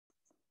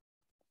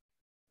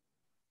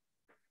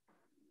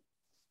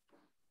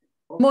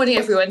Morning,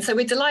 everyone. So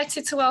we're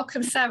delighted to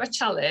welcome Sara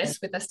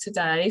Challice with us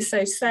today.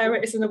 So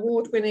Sara is an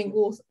award-winning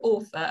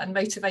author and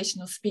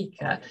motivational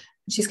speaker.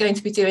 She's going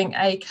to be doing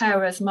a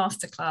carers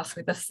masterclass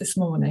with us this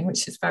morning,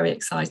 which is very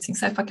exciting.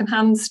 So if I can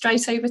hand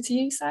straight over to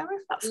you, Sara,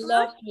 if that's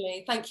lovely.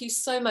 Right. Thank you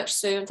so much,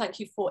 Sue, and thank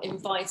you for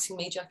inviting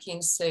me, Jackie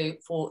and Sue,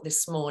 for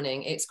this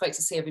morning. It's great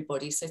to see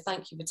everybody. So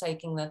thank you for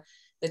taking the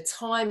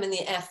time and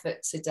the effort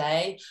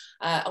today.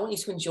 I want you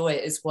to enjoy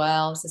it as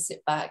well, so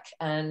sit back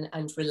and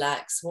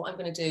relax. What I'm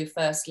going to do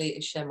firstly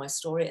is share my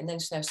story and then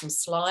share some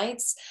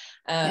slides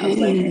of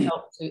ways to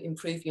help to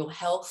improve your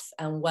health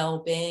and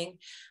well-being.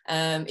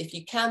 If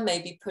you can,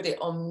 maybe put it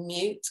on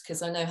mute,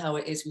 because I know how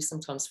it is, we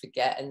sometimes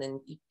forget and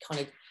then you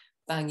kind of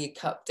bang your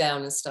cup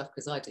down and stuff,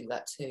 because I do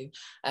that too.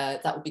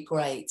 That would be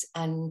great.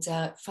 And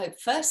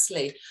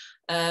firstly,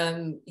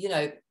 you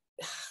know,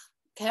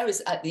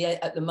 carers at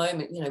the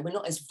moment, you know, we're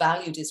not as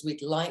valued as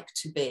we'd like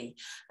to be,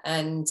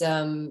 and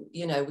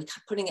you know, we're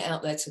putting it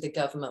out there to the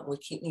government. We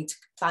need to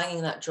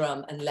banging that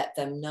drum and let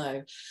them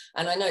know.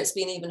 And I know it's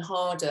been even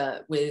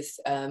harder with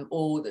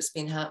all that's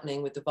been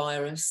happening with the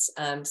virus,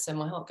 so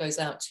my heart goes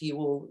out to you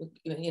all.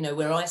 You know,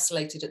 we're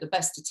isolated at the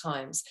best of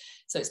times,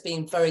 so it's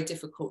been very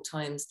difficult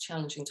times,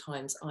 challenging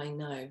times, I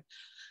know.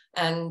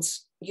 And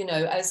you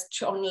know, as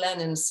John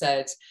Lennon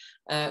said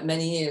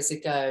many years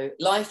ago,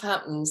 life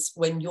happens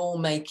when you're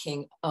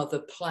making other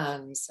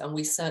plans, and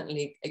we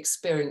certainly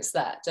experience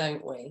that,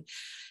 don't we?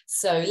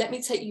 So let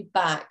me take you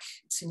back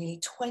to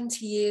nearly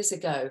 20 years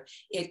ago.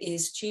 It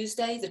is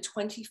Tuesday, the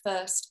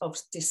 21st of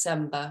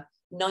December,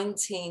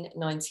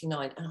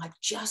 1999, and I've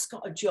just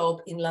got a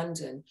job in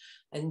London,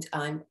 and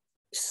I'm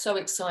so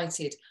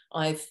excited.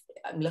 I've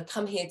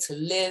come here to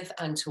live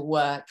and to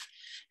work,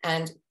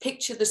 and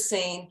picture the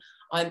scene.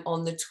 I'm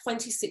on the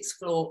 26th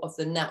floor of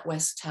the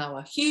NatWest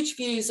Tower, huge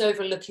views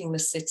overlooking the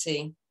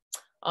city.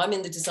 I'm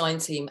in the design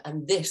team,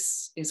 and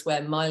this is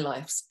where my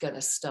life's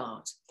gonna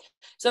start.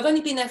 So I've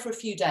only been there for a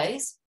few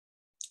days.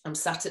 I'm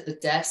sat at the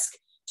desk,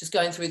 just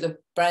going through the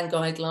brand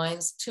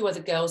guidelines, two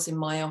other girls in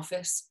my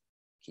office,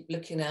 keep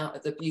looking out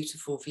at the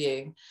beautiful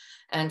view,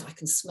 and I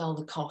can smell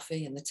the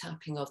coffee and the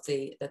tapping of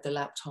the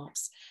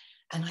laptops,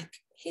 and I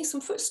hear some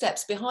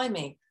footsteps behind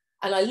me,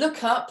 and I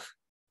look up,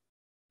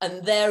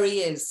 and there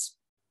he is.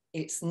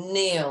 It's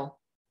Neil.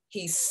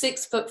 He's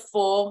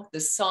 6'4",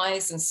 the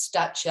size and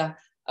stature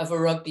of a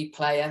rugby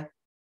player,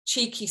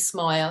 cheeky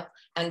smile,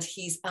 and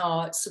he's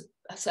our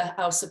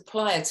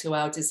supplier to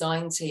our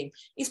design team.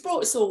 He's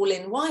brought us all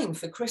in wine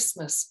for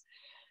Christmas.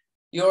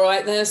 You all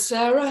right there,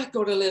 Sara?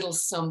 Got a little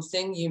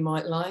something you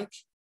might like?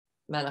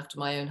 Man after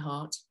my own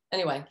heart.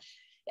 Anyway,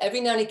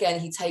 every now and again,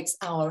 he takes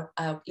our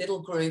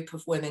little group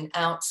of women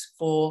out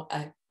for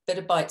a bit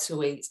of bite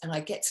to eat, and I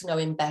get to know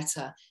him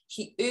better.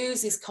 He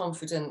oozes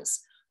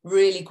confidence.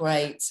 Really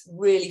great,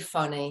 really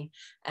funny,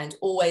 and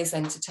always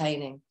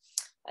entertaining.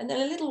 And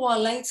then a little while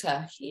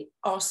later, he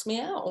asked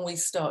me out, and we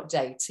start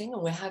dating,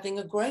 and we're having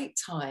a great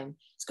time.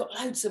 He's got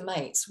loads of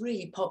mates,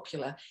 really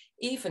popular,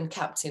 even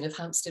captain of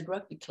Hampstead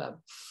Rugby Club.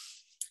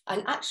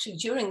 And actually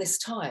during this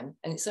time,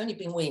 and it's only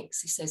been weeks,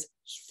 he says,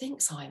 he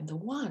thinks I'm the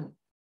one.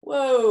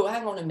 Whoa,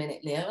 hang on a minute,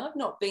 Neil, I've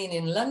not been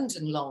in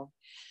London long,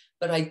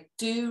 but I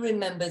do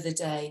remember the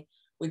day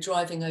we're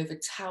driving over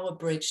Tower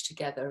Bridge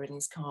together in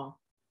his car.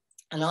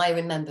 And I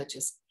remember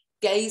just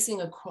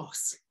gazing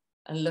across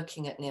and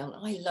looking at Neil.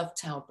 I love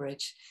Tower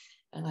Bridge.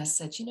 And I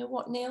said, you know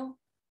what, Neil?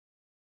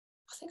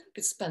 I think I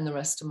could spend the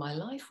rest of my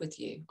life with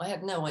you. I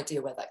had no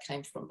idea where that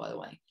came from, by the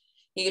way.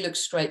 He looked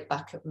straight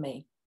back at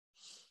me.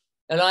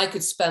 And I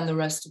could spend the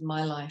rest of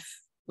my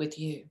life with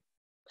you.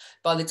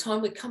 By the time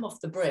we'd come off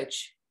the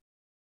bridge,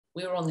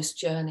 we were on this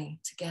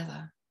journey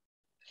together.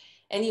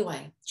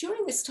 Anyway,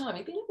 during this time,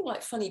 he'd been looking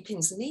like funny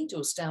pins and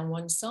needles down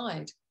one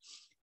side.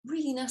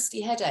 Really nasty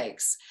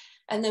headaches.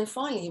 And then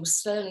finally he was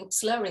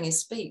slurring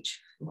his speech.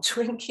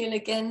 Drinking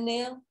again,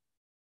 Neil?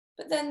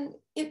 But then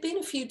it'd been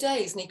a few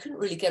days and he couldn't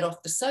really get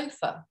off the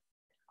sofa.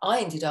 I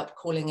ended up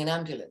calling an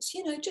ambulance,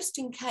 you know, just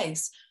in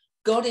case.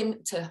 Got him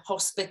to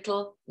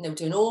hospital, and they were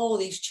doing all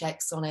these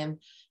checks on him.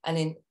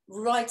 And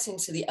right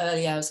into the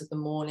early hours of the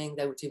morning,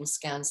 they were doing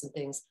scans and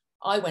things.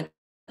 I went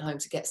home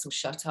to get some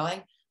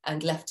shut-eye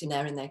and left him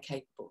there in their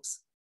capables.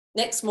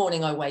 Next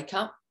morning I wake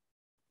up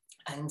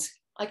and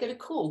I get a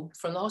call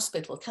from the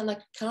hospital. Can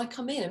I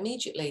come in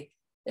immediately?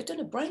 They've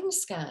done a brain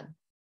scan.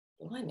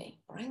 Blimey,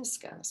 brain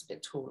scan, that's a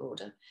bit tall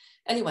order.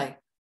 Anyway,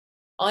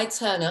 I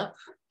turn up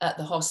at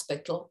the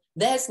hospital.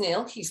 There's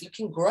Neil, he's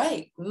looking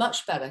great,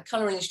 much better,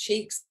 colour in his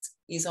cheeks.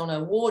 He's on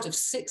a ward of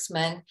 6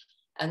 men.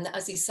 And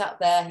as he sat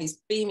there,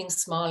 he's beaming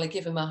smile. I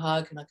give him a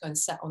hug and I go and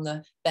sat on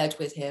the bed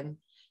with him.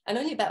 And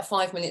only about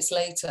 5 minutes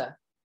later,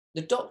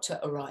 the doctor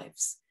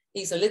arrives.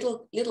 He's a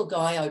little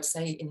guy, I would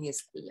say in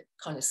his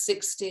kind of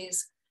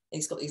 60s.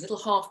 He's got these little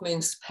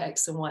half-moon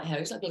specs and white hair.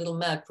 He's like a little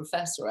mad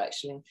professor,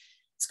 actually.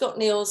 He's got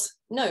Neil's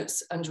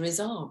notes under his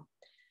arm.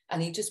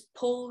 And he just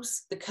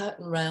pulls the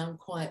curtain round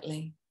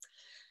quietly.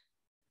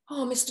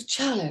 Oh, Mr.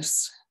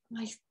 Challice,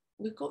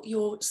 we've got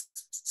your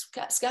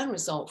scan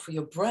result for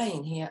your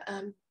brain here.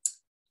 I'm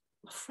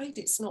afraid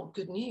it's not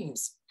good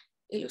news.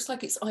 it looks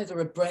like it's either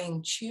a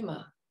brain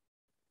tumor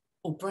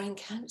or brain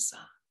cancer.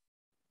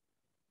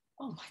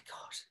 Oh my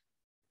God.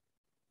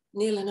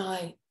 Neil and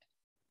I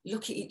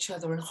look at each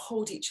other and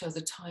hold each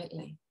other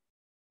tightly.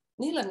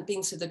 Neil hadn't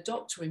been to the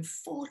doctor in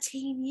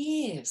 14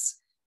 years.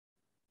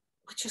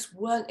 We just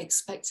weren't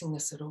expecting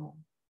this at all.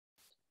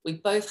 We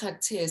both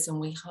had tears and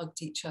we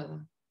hugged each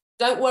other.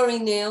 Don't worry,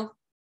 Neil.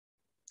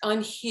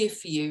 I'm here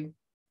for you.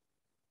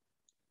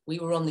 We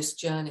were on this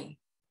journey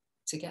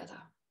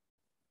together.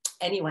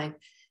 Anyway,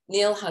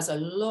 Neil has a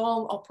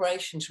long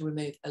operation to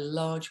remove a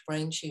large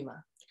brain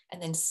tumor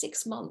and then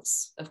 6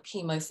 months of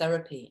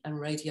chemotherapy and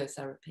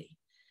radiotherapy.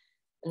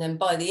 And then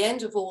by the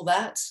end of all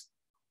that,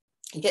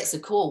 he gets a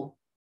call.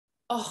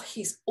 Oh,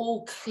 he's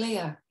all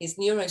clear. His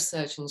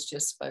neurosurgeon's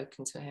just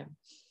spoken to him.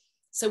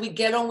 So we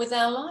get on with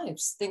our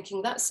lives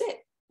thinking that's it.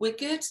 We're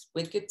good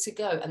to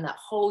go. And that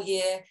whole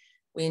year,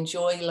 we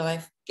enjoy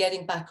life,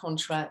 getting back on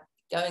track,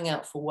 going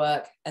out for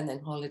work and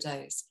then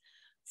holidays.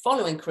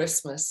 Following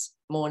Christmas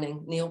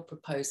morning, Neil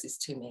proposes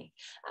to me.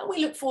 And we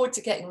look forward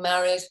to getting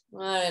married,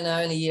 I don't know,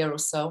 in a year or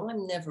so.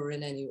 I'm never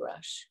in any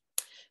rush.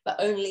 But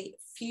only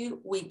a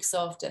few weeks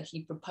after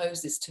he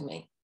proposes to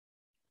me,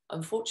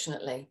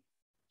 unfortunately,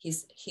 he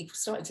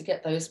started to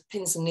get those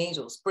pins and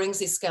needles, brings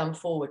his scan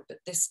forward, but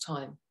this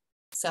time,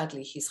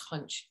 sadly, his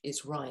hunch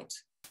is right.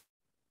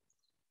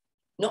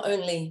 Not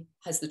only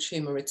has the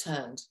tumor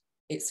returned,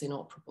 it's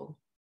inoperable.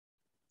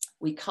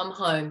 We come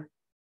home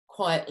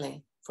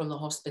quietly from the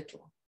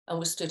hospital and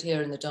we're stood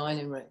here in the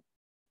dining room.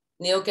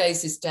 Neil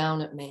gazes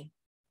down at me.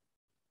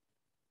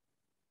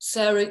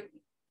 Sarah,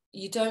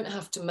 you don't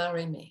have to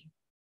marry me.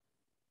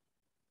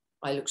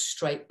 I look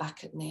straight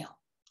back at Neil.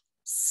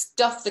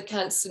 Stuff the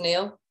cancer,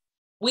 Neil.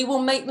 We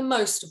will make the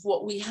most of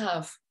what we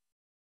have.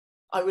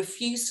 I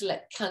refuse to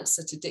let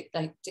cancer to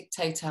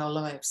dictate our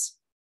lives.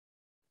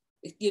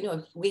 You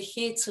know, we're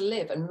here to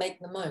live and make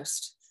the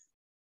most.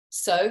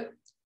 So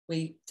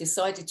we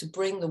decided to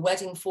bring the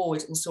wedding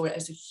forward and saw it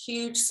as a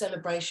huge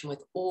celebration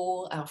with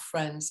all our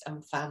friends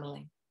and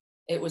family.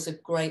 It was a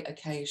great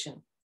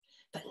occasion.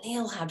 But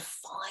Neil had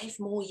 5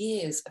 more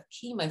years of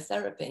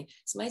chemotherapy.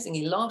 It's amazing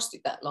he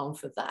lasted that long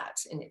for that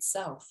in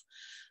itself.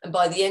 And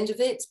by the end of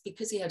it,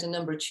 because he had a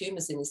number of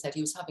tumors in his head,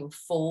 he was having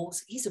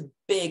falls. He's a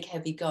big,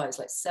 heavy guy. He's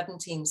like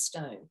 17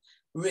 stone,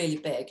 really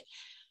big.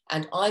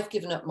 And I've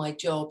given up my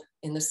job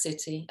in the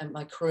city and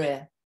my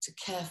career to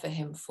care for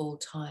him full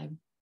time.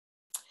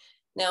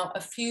 Now,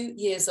 a few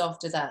years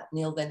after that,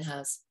 Neil then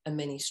has a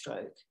mini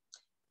stroke.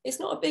 It's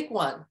not a big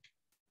one,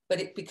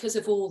 but because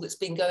of all that's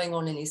been going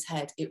on in his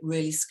head, it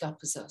really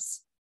scuppers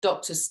us.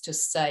 Doctors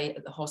just say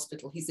at the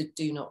hospital, he's a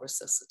do not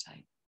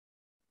resuscitate.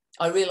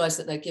 I realise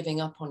that they're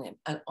giving up on him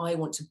and I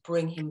want to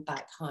bring him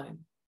back home.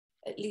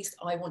 At least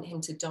I want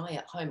him to die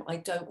at home. I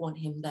don't want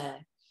him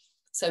there.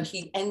 So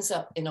he ends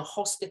up in a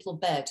hospital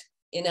bed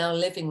in our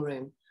living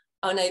room,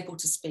 unable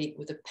to speak,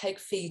 with a peg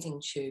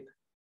feeding tube.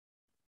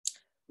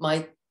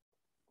 My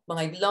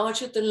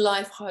larger than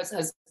life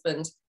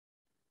husband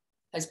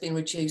has been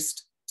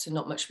reduced to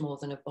not much more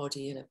than a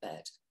body in a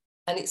bed.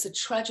 And it's a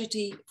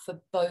tragedy for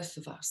both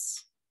of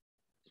us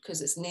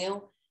because as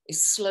Neil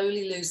is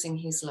slowly losing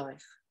his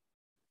life,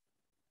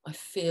 I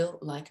feel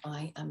like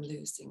I am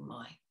losing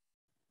mine.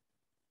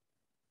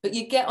 But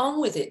you get on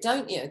with it,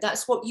 don't you?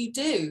 That's what you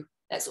do.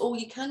 That's all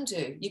you can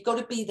do. You've got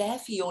to be there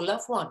for your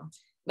loved one.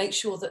 Make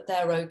sure that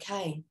they're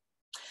okay.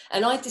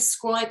 And I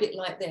describe it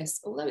like this.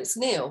 Although it's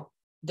Neil,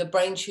 the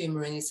brain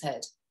tumor in his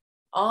head,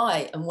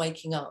 I am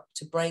waking up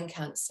to brain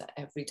cancer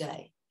every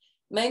day.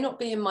 May not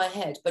be in my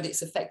head, but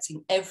it's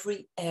affecting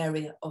every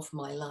area of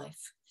my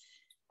life.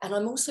 And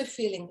I'm also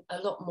feeling a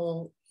lot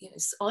more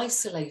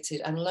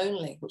isolated and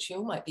lonely, which you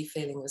all might be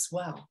feeling as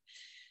well.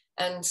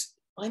 And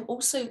I'm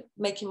also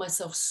making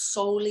myself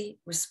solely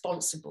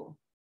responsible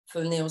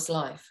for Neil's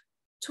life.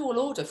 Tall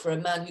order for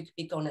a man who could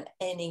be gone at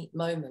any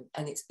moment.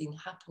 And it's been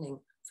happening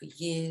for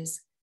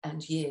years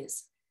and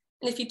years.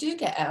 And if you do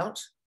get out,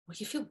 well,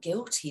 you feel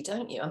guilty,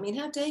 don't you? I mean,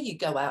 how dare you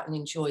go out and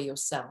enjoy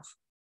yourself?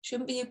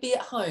 Shouldn't you be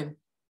at home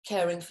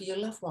caring for your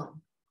loved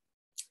one?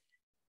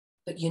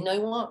 But you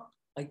know what?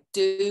 I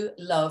do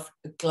love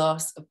a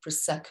glass of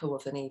Prosecco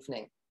of an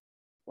evening.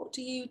 What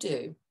do you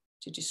do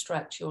to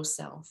distract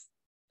yourself?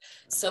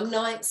 Some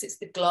nights it's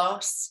the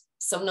glass,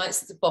 some nights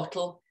it's the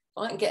bottle.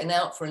 If I can get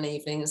out for an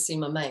evening and see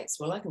my mates,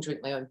 well, I can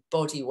drink my own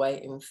body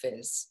weight in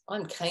fizz.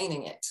 I'm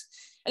caning it.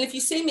 And if you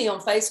see me on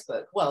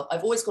Facebook, well,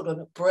 I've always got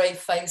a brave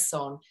face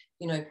on,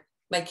 you know,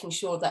 making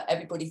sure that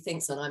everybody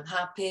thinks that I'm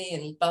happy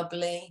and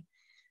bubbly.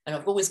 And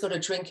I've always got a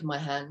drink in my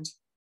hand.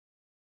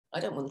 I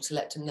don't want to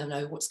let them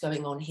know what's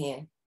going on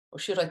here. Or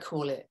should I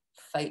call it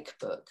fake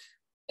book?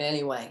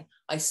 Anyway,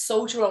 I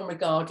soldier on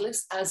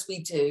regardless, as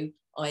we do.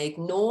 I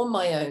ignore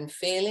my own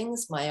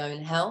feelings, my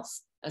own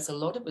health, as a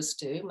lot of us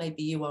do.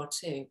 Maybe you are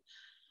too.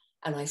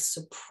 And I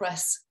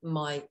suppress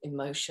my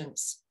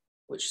emotions,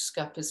 which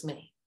scuppers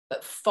me.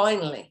 But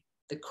finally,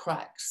 the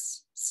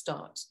cracks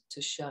start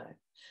to show.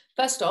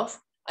 First off,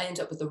 I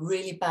end up with a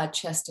really bad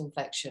chest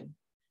infection,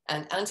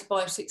 and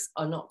antibiotics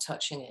are not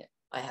touching it.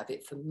 I have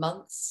it for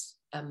months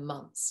and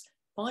months.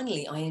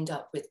 finally I end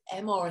up with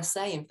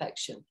MRSA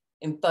infection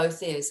in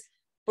both ears,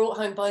 brought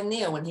home by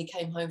Neil when he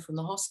came home from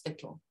the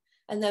hospital.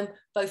 And then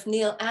both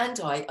Neil and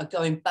I are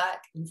going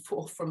back and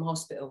forth from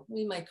hospital.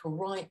 We make a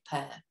right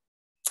pair.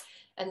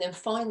 And then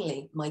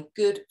finally, my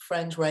good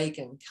friend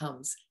Reagan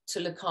comes to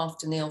look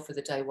after Neil for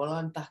the day while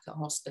I'm back at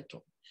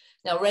hospital.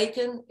 Now,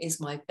 Reagan is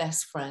my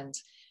best friend.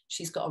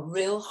 She's got a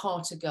real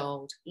heart of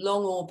gold,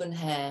 long auburn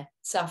hair,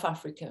 South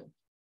African.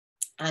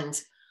 And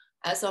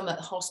as I'm at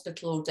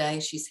hospital all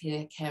day, she's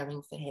here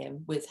caring for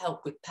him with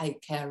help with paid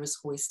carers,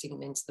 hoisting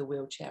him into the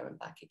wheelchair and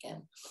back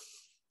again.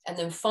 And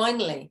then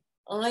finally,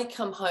 I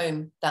come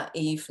home that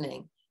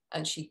evening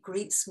and she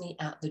greets me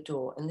at the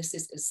door. And this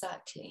is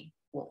exactly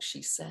what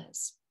she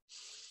says.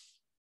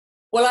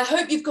 Well, I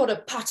hope you've got a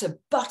pat of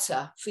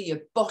butter for your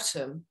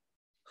bottom.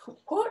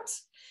 What?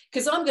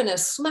 Because I'm going to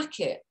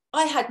smack it.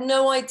 I had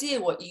no idea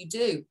what you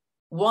do.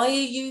 Why are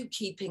you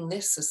keeping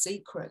this a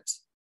secret?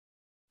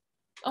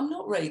 I'm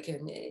not,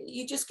 Reagan.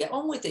 You just get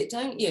on with it,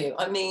 don't you?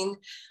 I mean,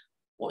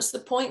 what's the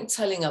point in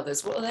telling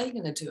others? What are they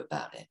going to do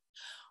about it?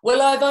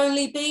 Well, I've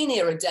only been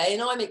here a day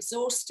and I'm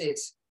exhausted.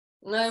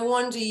 No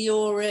wonder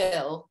you're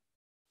ill.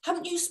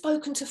 Haven't you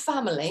spoken to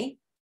family?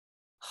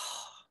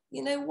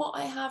 You know what,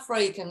 I have,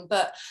 Reagan,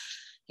 but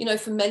you know,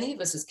 for many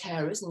of us as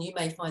carers, and you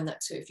may find that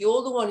too, if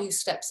you're the one who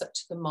steps up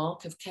to the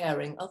mark of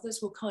caring, others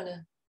will kind of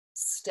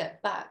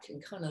step back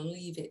and kind of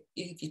leave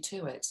you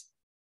to it.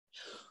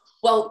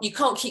 Well, you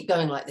can't keep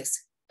going like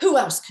this. Who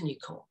else can you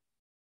call?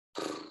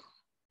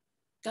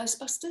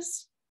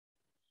 Ghostbusters?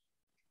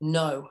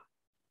 No.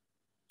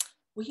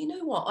 Well, you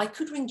know what? I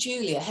could ring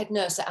Julia, head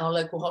nurse at our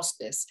local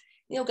hospice.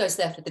 Neil goes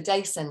there for the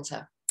day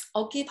centre.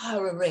 I'll give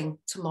her a ring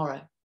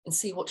tomorrow and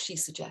see what she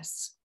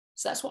suggests.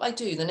 So that's what I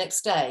do the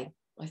next day.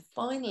 I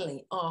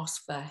finally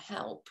ask for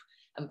help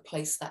and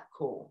place that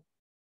call.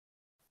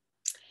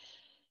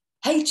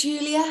 Hey,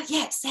 Julia.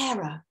 Yeah, it's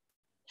Sarah.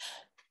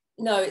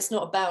 No, it's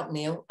not about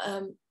Neil.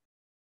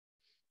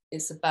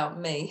 It's about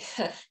me.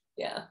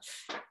 Yeah.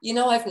 You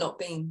know, I've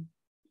been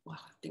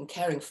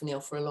caring for Neil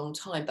for a long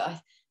time, but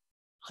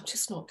I'm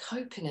just not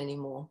coping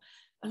anymore.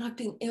 And I've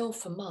been ill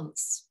for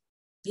months.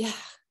 Yeah.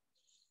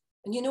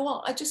 And you know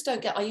what? I just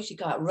don't I usually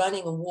go out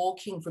running and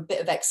walking for a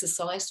bit of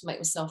exercise to make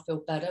myself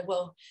feel better.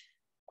 Well,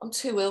 I'm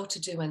too ill to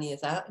do any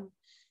of that. And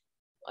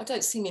I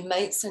don't see my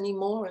mates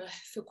anymore. And I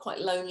feel quite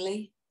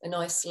lonely and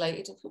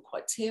isolated. I feel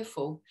quite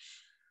tearful.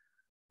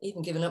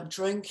 Even giving up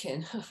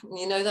drinking.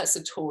 You know, that's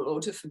a tall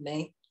order for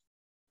me.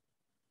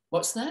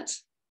 What's that?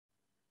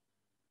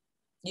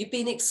 You've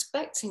been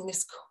expecting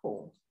this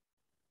call?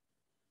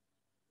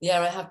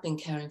 Yeah, I have been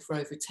caring for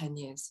over 10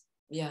 years.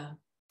 Yeah.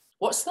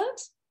 What's that?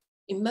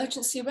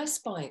 Emergency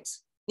respite.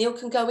 Neil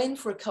can go in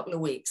for a couple of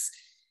weeks.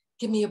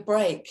 Give me a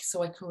break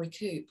so I can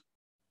recoup.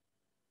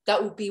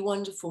 That would be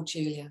wonderful,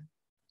 Julia.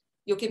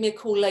 You'll give me a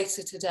call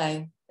later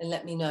today and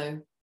let me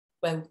know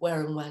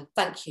where and when.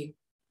 Thank you.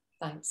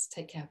 Thanks.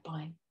 Take care.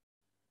 Bye.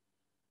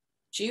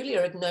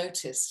 Julia had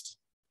noticed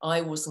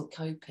I wasn't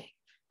coping,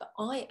 but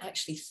I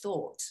actually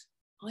thought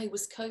I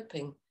was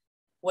coping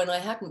when I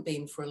hadn't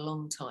been for a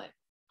long time.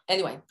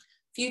 Anyway, a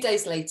few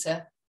days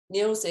later,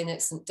 Neil's in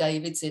at St.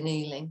 David's in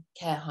Ealing,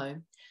 care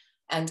home,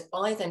 and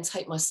I then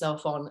take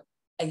myself on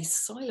a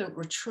silent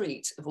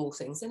retreat of all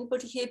things.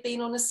 Anybody here been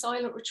on a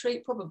silent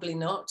retreat? Probably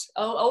not.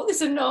 Oh,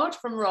 there's a nod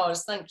from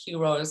Roz. Thank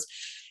you, Roz.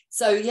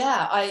 So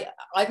yeah,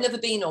 I've never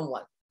been on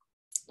one,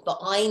 but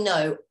I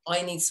know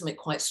I need something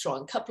quite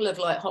strong. A couple of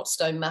like hot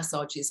stone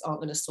massages aren't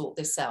going to sort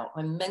this out.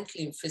 I'm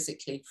mentally and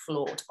physically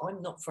flawed.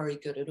 I'm not very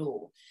good at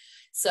all.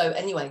 So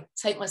anyway,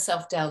 take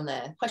myself down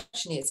there.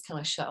 Question is, can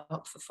I shut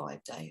up for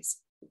 5 days?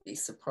 You'd be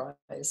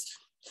surprised.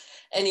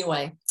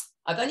 Anyway,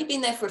 I've only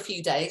been there for a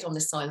few days on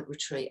the silent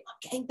retreat.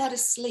 I'm getting better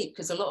sleep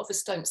because a lot of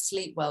us don't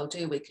sleep well,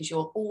 do we? Because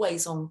you're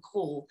always on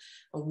call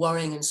and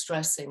worrying and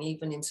stressing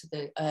even into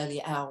the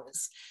early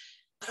hours.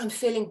 But I'm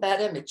feeling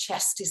better. My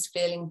chest is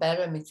feeling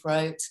better, my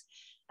throat.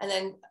 And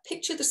then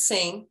picture the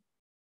scene.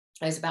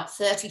 There's about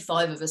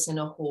 35 of us in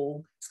a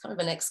hall. It's kind of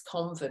an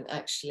ex-convent,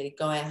 actually,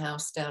 Gaia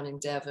House down in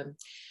Devon.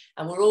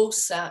 And we're all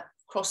sat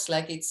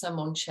cross-legged, some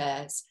on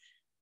chairs.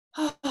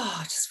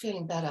 Just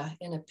feeling better,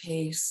 inner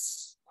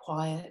peace,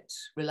 quiet,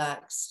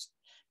 relaxed,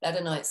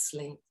 better night's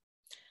sleep.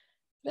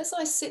 But as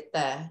I sit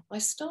there, I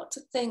start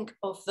to think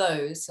of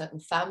those certain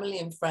family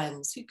and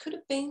friends who could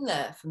have been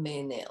there for me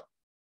and Neil,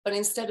 but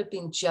instead of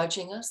being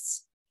judging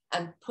us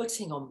and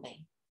putting on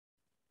me.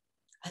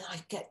 And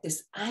I get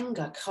this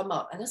anger come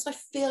up. And as I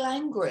feel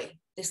angry,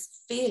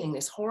 this feeling,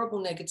 this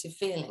horrible negative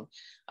feeling,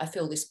 I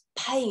feel this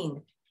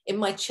pain in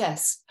my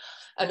chest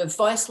and a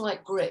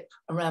vice-like grip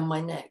around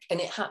my neck. And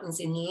it happens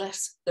in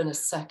less than a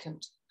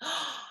second.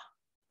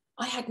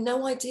 I had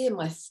no idea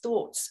my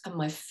thoughts and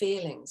my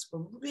feelings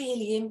were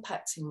really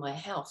impacting my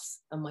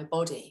health and my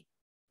body.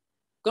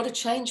 Got to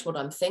change what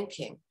I'm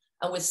thinking.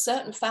 And with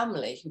certain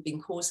family who've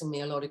been causing me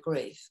a lot of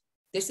grief,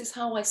 this is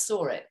how I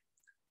saw it.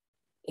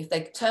 If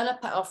they turn up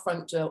at our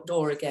front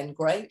door again,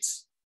 great.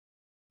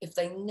 If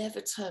they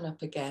never turn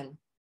up again,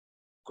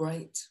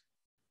 great.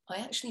 I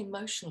actually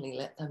emotionally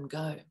let them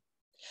go.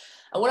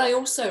 And what I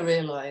also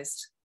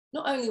realized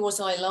Not only was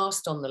I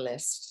last on the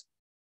list,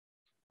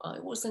 I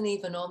wasn't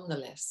even on the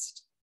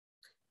list.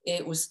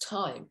 It was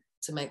time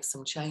to make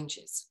some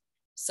changes.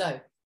 So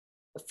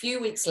a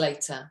few weeks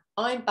later,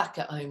 I'm back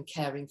at home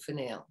caring for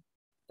Neil,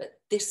 but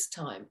this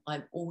time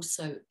I'm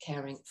also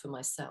caring for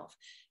myself.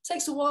 It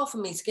takes a while for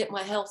me to get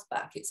my health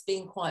back. It's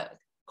been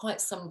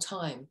quite some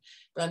time,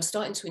 but I'm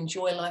starting to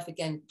enjoy life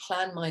again,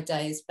 plan my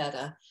days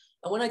better.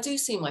 And when I do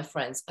see my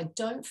friends, I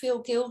don't feel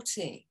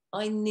guilty.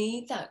 I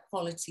need that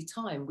quality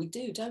time. We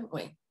do, don't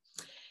we?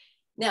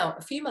 Now,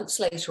 a few months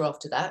later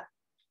after that,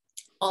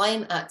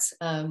 I'm at,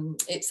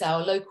 it's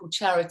our local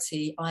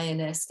charity,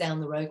 INS down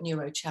the road,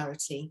 Neuro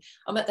Charity.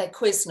 I'm at their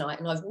quiz night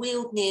and I've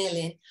wheeled Neil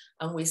in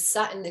and we're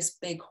sat in this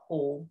big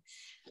hall.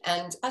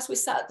 And as we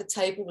sat at the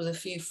table with a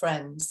few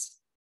friends,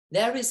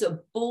 there is a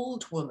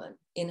bald woman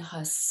in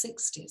her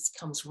 60s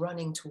comes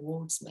running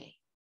towards me.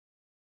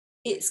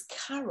 It's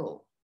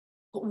Carol,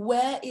 but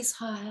where is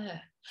her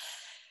hair?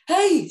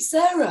 Hey,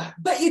 Sarah,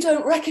 bet you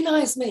don't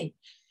recognize me.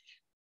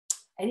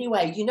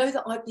 Anyway, you know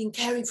that I've been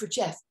caring for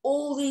Jeff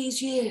all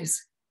these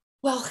years.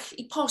 Well,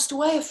 he passed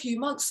away a few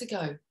months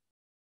ago,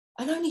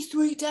 and only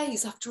 3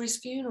 days after his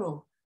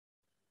funeral,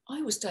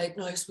 I was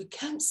diagnosed with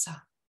cancer.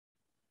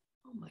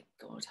 Oh my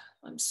God,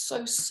 I'm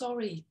so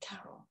sorry,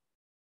 Carol.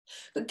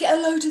 But get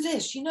a load of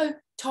this. You know,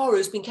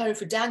 Tara's been caring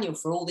for Daniel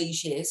for all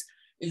these years,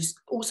 who's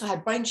also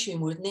had brain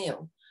tumour with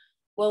Neil.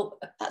 Well,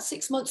 about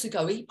 6 months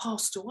ago, he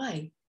passed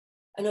away,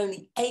 and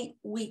only 8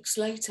 weeks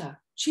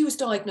later, she was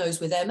diagnosed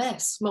with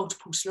MS,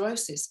 multiple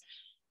sclerosis.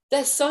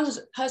 Her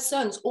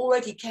son's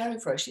already caring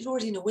for her. She's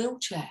already in a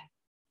wheelchair.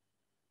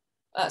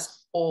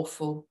 That's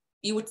awful.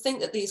 You would think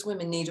that these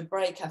women need a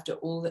break after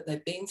all that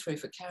they've been through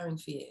for caring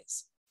for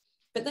years.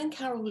 But then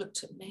Carol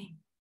looked at me.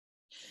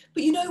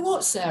 But you know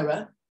what,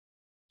 Sarah?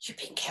 You've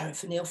been caring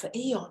for Neil for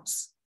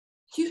eons.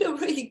 You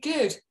look really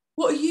good.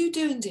 What are you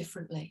doing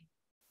differently?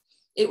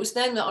 It was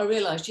then that I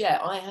realised, yeah,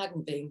 I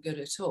hadn't been good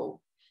at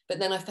all. But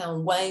then I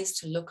found ways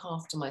to look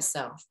after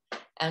myself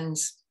and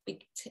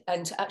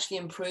to actually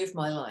improve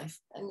my life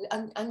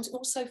and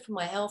also for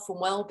my health and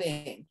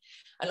well-being.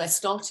 And I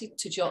started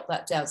to jot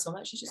that down. So I'm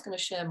actually just going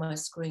to share my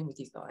screen with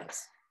you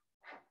guys.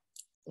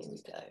 Here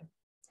we go.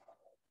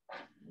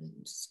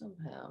 And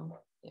somehow,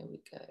 here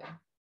we go.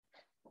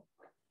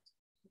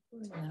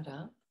 Bring that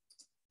up.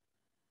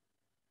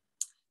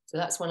 So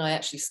that's when I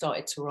actually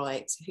started to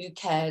write, who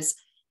cares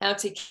how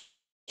to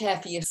care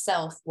for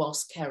yourself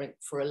whilst caring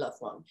for a loved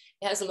one.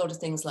 It has a lot of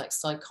things like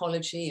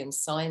psychology and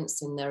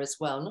science in there as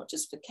well, not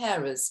just for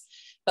carers,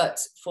 but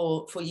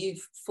for you,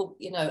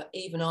 you know,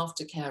 even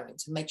after caring,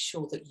 to make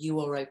sure that you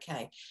are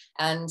okay.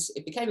 And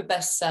it became a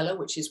bestseller,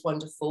 which is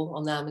wonderful,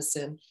 on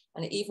Amazon,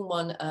 and it even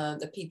won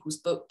the People's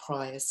Book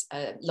Prize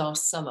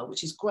last summer,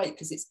 which is great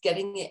because it's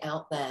getting it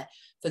out there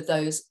for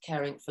those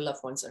caring for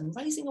loved ones and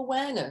raising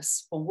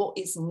awareness for what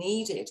is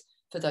needed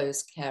for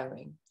those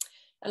caring.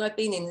 And I've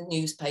been in the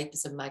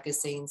newspapers and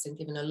magazines and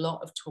given a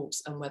lot of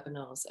talks and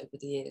webinars over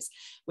the years,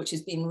 which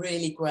has been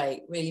really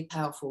great, really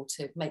powerful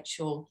to make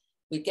sure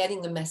we're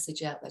getting the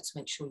message out there to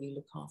make sure you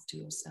look after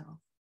yourself.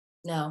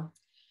 Now,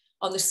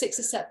 on the 6th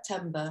of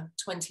September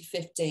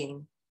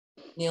 2015,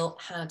 Neil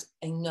had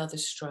another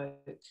stroke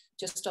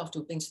just after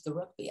we'd been to the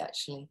rugby,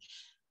 actually.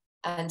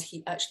 And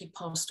he actually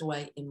passed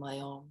away in my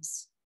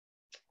arms.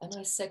 And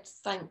I said,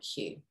 thank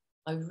you.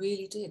 I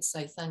really did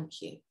say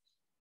thank you.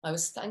 I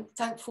was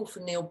thankful for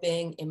Neil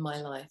being in my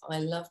life. I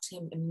loved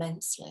him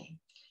immensely.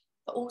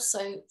 But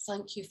also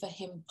thank you for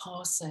him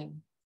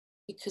passing,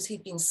 because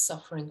he'd been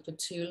suffering for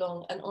too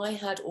long. And I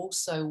had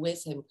also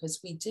with him, because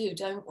we do,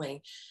 don't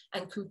we?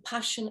 And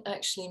compassion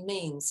actually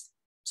means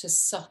to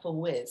suffer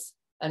with.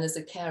 And as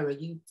a carer,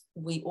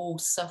 we all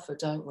suffer,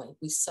 don't we?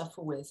 We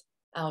suffer with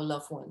our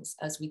loved ones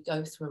as we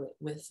go through it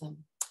with them.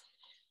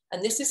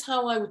 And this is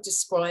how I would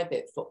describe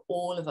it for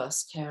all of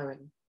us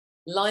caring.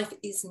 Life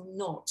is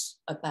not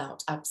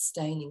about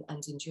abstaining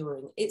and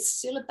enduring. It's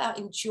still about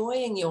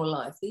enjoying your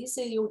life. These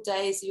are your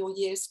days, your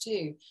years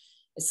too,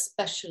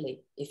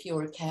 especially if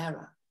you're a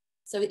carer.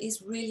 So it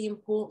is really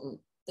important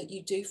that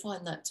you do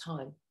find that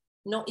time.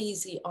 Not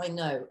easy, I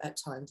know, at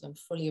times. I'm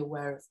fully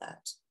aware of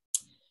that.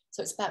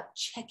 So it's about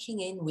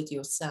checking in with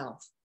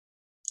yourself.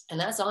 And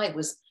as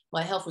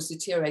my health was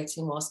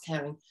deteriorating whilst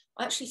caring,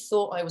 I actually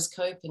thought I was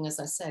coping, as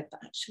I said, but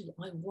actually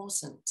I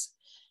wasn't.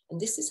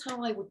 And this is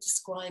how I would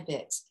describe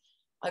it.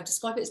 I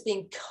describe it as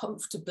being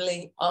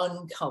comfortably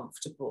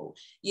uncomfortable.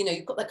 You know,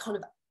 you've got that kind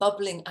of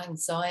bubbling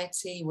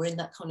anxiety. We're in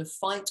that kind of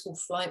fight or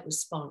flight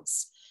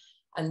response.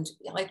 And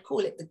I'd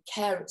call it the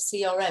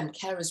CRM,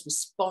 carer's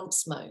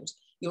response mode.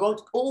 You're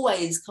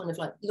always kind of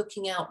like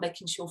looking out,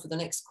 making sure for the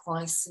next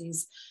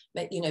crisis,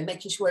 you know,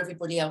 making sure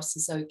everybody else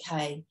is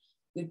okay.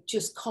 You're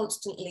just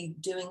constantly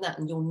doing that,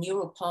 and your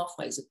neural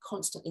pathways are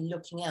constantly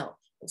looking out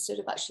instead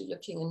of actually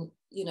looking and,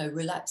 you know,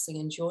 relaxing,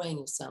 enjoying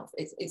yourself.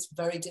 It's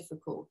very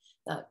difficult,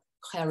 that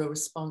carer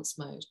response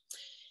mode.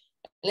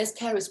 And as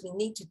carers, we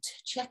need to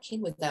check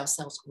in with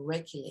ourselves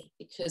regularly,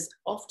 because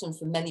often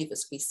for many of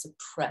us, we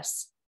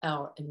suppress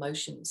our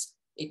emotions,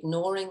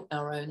 ignoring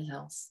our own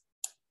health.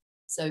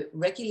 So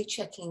regularly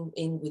checking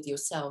in with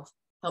yourself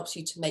helps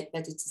you to make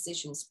better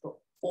decisions for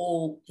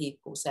all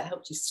people. So it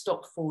helps you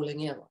stop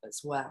falling ill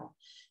as well,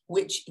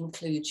 which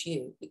includes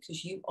you,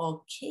 because you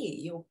are key,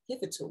 you're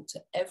pivotal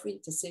to every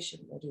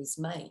decision that is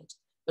made.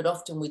 But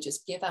often we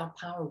just give our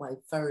power away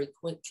very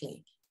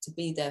quickly to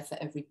be there for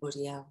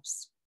everybody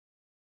else.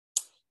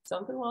 So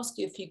I'm going to ask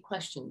you a few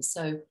questions.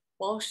 So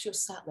whilst you're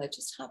sat there,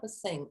 just have a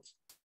think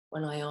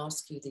when I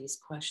ask you these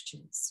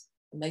questions,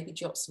 and maybe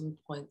jot some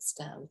points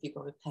down if you've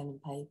got a pen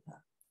and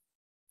paper.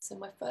 So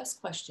my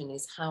first question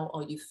is, how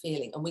are you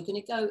feeling? And we're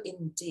going to go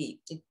in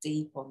deep, dig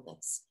deep on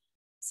this.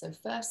 So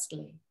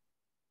firstly,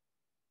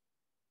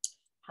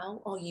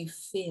 how are you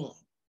feeling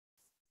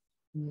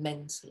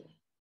mentally?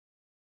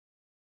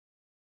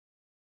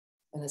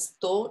 And as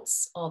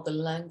thoughts are the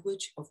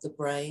language of the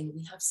brain,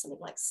 we have something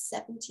like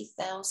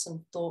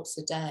 70,000 thoughts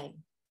a day,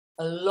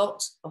 a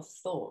lot of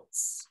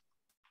thoughts.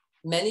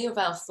 Many of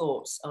our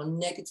thoughts are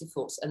negative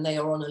thoughts and they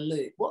are on a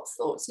loop. What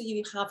thoughts are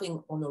you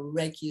having on a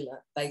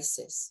regular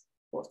basis?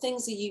 What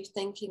things are you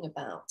thinking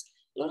about?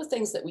 A lot of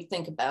things that we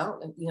think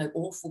about, you know,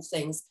 awful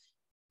things,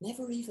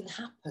 never even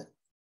happen.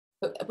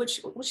 But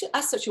which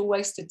that's such a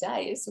wasted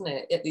day, isn't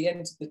it, at the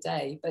end of the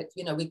day? But,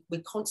 you know,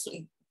 we're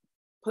constantly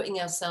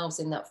putting ourselves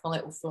in that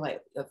fight or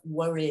flight of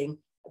worrying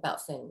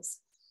about things.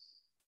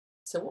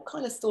 So what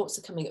kind of thoughts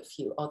are coming up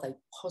for you? Are they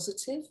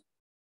positive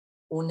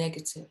or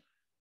negative?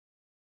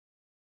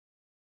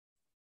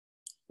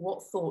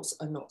 What thoughts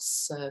are not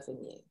serving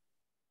you?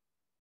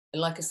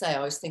 And like I say, I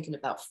was thinking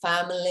about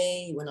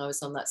family when I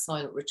was on that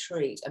silent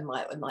retreat, and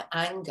my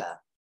anger,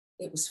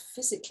 it was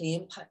physically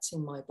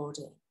impacting my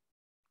body.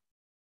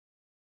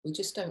 We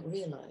just don't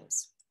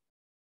realize.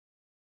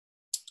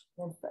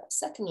 And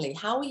secondly,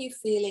 how are you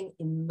feeling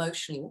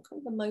emotionally? What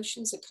kind of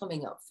emotions are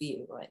coming up for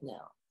you right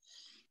now?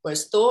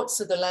 Whereas thoughts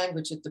are the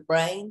language of the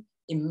brain,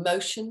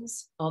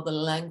 emotions are the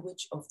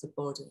language of the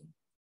body.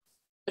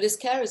 But as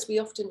carers, we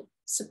often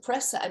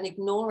suppress it and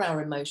ignore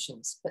our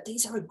emotions. But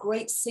these are a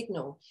great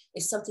signal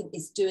if something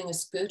is doing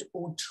us good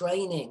or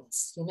draining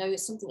us. You know,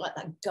 it's something like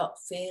that gut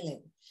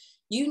feeling.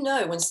 You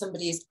know when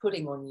somebody is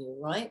putting on you,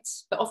 right?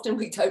 But often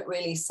we don't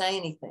really say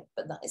anything.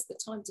 But that is the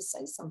time to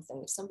say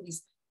something. If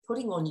somebody's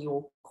putting on you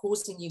or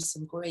causing you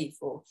some grief,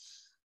 or,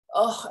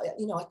 oh,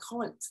 you know, I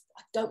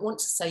don't want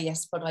to say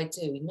yes, but I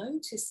do.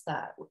 Notice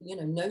that, you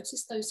know,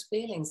 notice those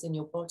feelings in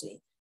your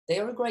body. They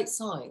are a great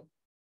sign.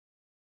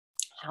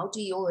 How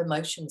do your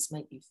emotions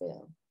make you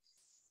feel?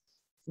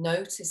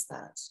 Notice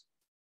that.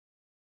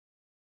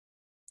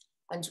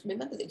 And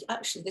remember that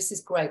actually this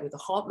is great with the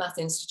Heart Math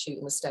Institute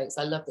in the States.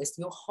 I love this.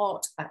 Your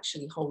heart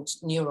actually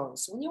holds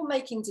neurons. So when you're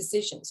making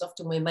decisions,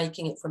 often we're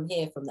making it from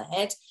here, from the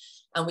head,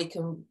 and we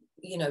can,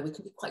 you know, we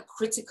can be quite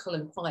critical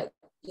and quite,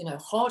 you know,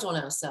 hard on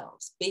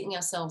ourselves, beating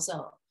ourselves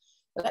up.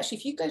 But actually,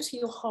 if you go to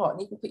your heart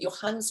and you can put your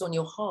hands on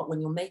your heart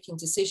when you're making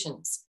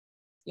decisions,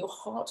 your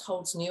heart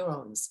holds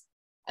neurons,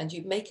 and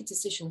you make a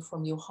decision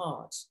from your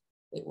heart,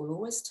 it will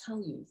always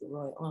tell you the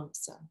right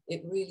answer.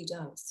 It really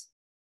does.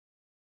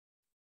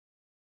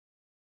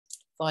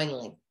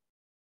 Finally,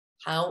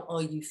 how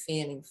are you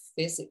feeling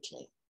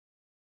physically?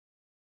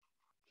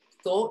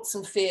 Thoughts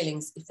and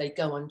feelings, if they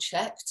go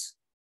unchecked,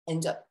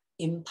 end up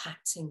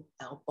impacting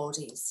our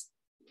bodies.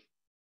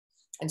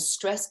 And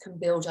stress can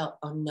build up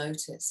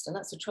unnoticed. And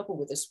that's the trouble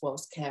with us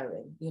whilst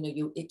caring. You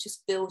know, it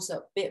just builds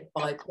up bit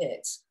by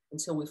bit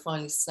until we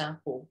finally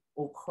snap or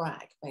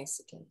crack,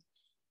 basically.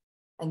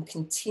 And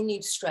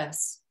continued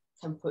stress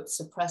can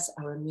suppress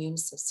our immune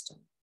system.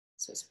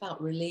 So it's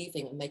about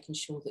relieving and making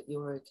sure that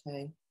you're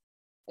okay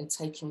and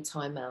taking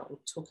time out. We're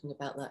talking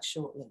about that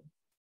shortly.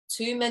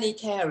 Too many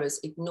carers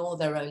ignore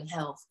their own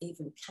health,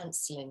 even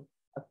cancelling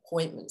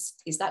appointments.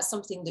 Is that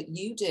something that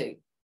you do?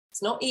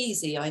 It's not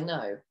easy, I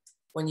know,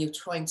 when you're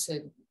trying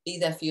to be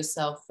there for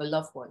yourself, for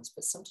loved ones,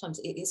 but sometimes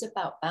it is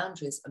about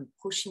boundaries and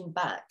pushing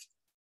back,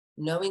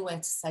 knowing where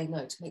to say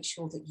no to make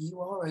sure that you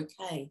are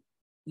okay.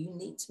 You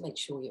need to make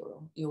sure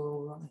you're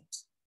all right.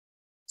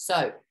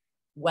 So,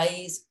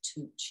 ways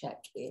to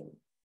check in.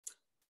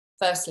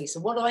 Firstly, so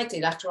what I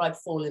did after I'd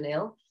fallen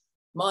ill,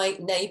 my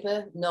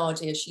neighbour,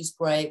 Nadia, she's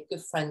great,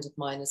 good friend of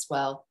mine as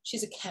well.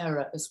 She's a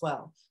carer as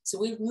well. So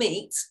we'd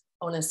meet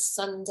on a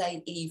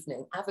Sunday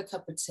evening, have a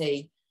cup of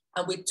tea,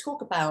 and we'd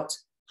talk about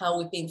how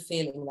we've been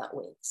feeling that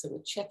week. So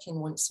we'd check in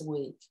once a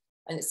week.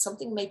 And it's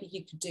something maybe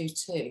you could do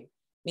too.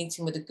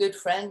 Meeting with a good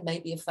friend,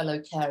 maybe a fellow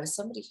carer,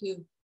 somebody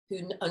who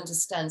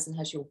understands and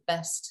has your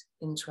best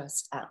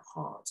interest at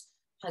heart,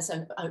 has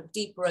a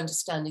deeper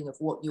understanding of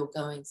what you're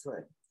going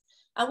through.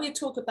 And we'd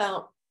talk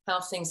about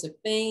how things have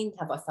been.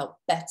 Have I felt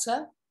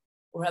better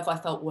or have I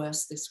felt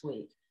worse this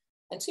week?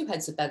 And two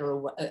heads are better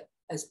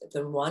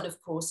than one,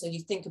 of course. So you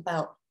think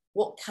about,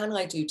 what can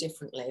I do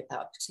differently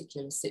about a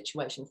particular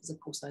situation? Because of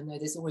course I know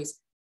there's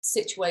always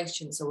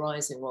situations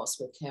arising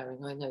whilst we're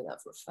caring. I know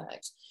that for a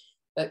fact.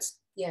 But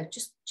yeah,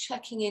 just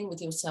checking in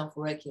with yourself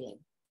regularly.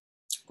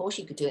 Of course,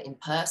 you could do it in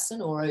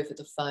person or over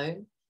the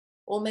phone,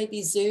 or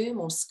maybe Zoom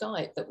or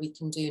Skype that we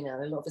can do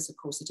now. A lot of us, of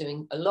course, are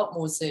doing a lot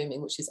more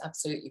Zooming, which is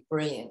absolutely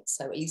brilliant.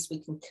 So at least we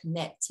can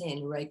connect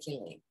in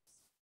regularly.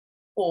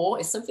 or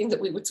it's something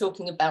that we were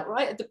talking about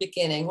right at the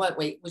beginning, weren't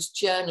we? It was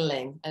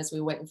journaling as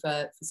we were waiting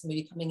for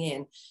somebody coming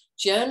in.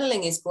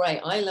 Journaling is great.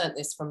 I learned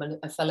this from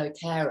a fellow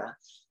carer,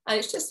 and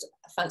it's just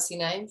a fancy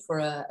name for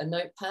a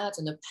notepad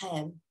and a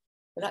pen,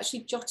 but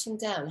actually jotting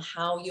down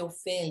how you're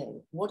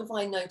feeling. What have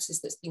I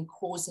noticed that's been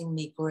causing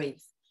me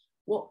grief?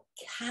 What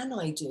can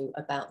I do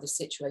about the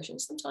situation?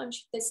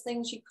 Sometimes there's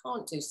things you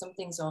can't do. Some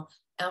things are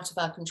out of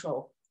our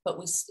control, but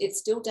it's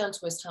still down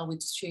to us how we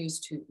choose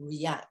to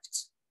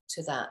react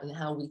to that and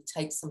how we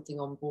take something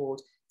on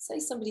board. Say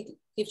somebody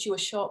gives you a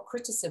sharp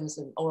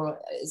criticism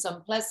or is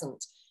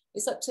unpleasant.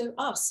 It's up to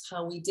us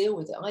how we deal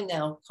with it. I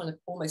now kind of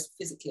almost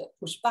physically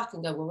push back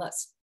and go, well,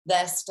 that's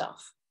their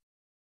stuff.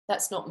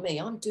 That's not me.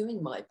 I'm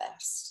doing my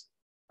best.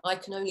 I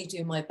can only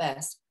do my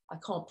best. I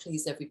can't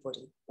please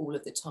everybody all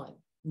of the time.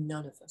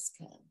 None of us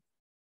can.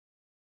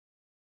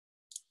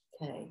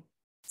 Okay,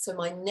 so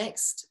my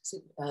next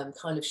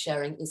kind of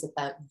sharing is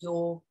about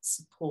your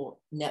support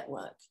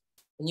network.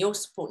 And your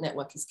support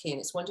network is key. And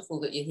it's wonderful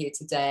that you're here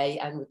today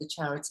and with the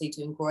charity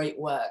doing great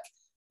work.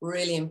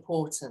 Really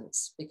important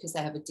because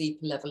they have a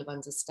deeper level of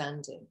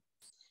understanding.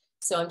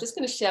 So I'm just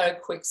going to share a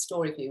quick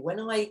story with you. When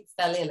I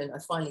fell ill and I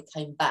finally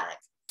came back,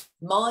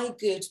 my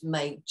good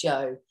mate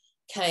Joe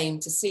came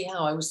to see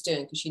how I was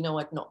doing because, you know,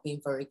 I'd not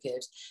been very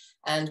good.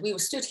 And we were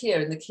stood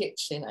here in the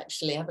kitchen,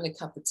 actually, having a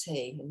cup of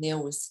tea. And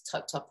Neil was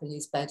tucked up in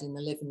his bed in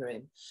the living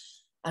room.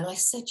 And I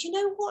said, you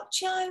know what,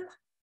 Joe?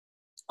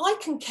 I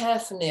can care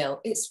for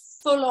Neil. It's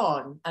full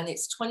on and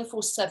it's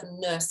 24/7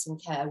 nursing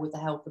care with the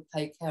help of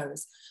paid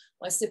carers.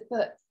 I said,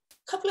 but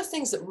a couple of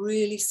things that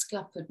really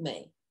scuppered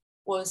me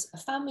was a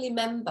family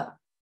member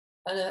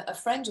and a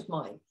friend of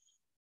mine.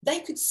 They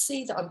could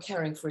see that I'm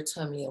caring for a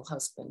terminally ill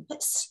husband,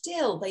 but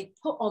still they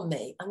put on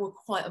me and were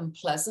quite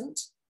unpleasant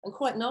and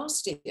quite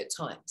nasty at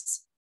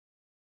times.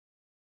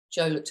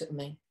 Jo looked at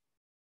me.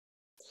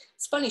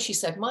 It's funny, she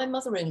said, my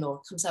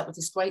mother-in-law comes out with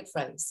this great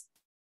phrase,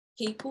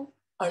 people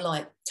are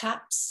like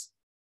taps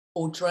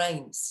or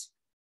drains.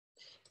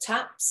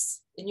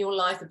 Taps in your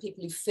life are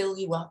people who fill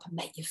you up and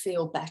make you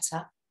feel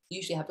better,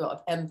 usually have a lot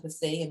of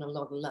empathy and a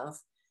lot of love.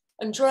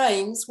 And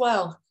drains,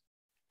 well,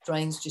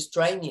 drains just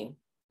drain you.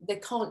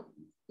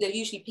 They're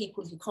usually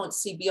people who can't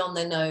see beyond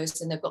their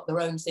nose and they've got their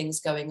own things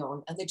going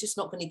on and they're just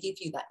not going to give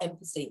you that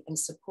empathy and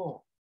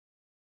support.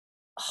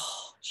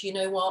 Oh, do you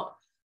know what?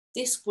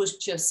 This was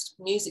just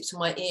music to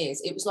my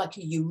ears. It was like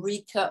a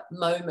eureka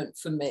moment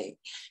for me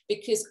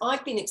because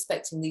I'd been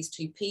expecting these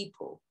two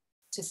people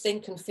to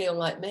think and feel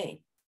like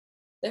me.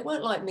 They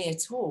weren't like me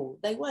at all.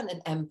 They weren't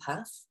an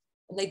empath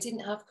and they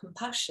didn't have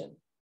compassion.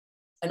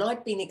 And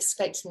I'd been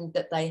expecting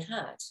that they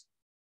had,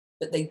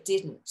 but they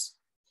didn't.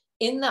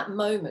 In that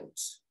moment,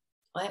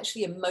 I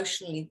actually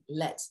emotionally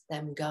let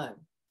them go.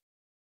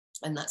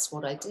 And that's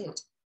what I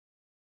did.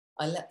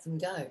 I let them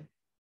go.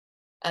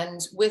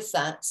 And with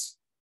that,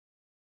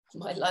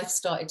 my life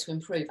started to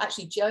improve.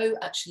 Actually, Jo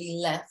actually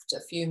left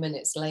a few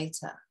minutes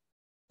later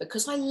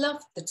because I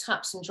loved the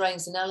taps and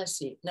drains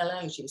analogy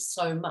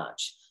so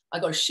much. I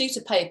got a sheet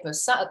of paper,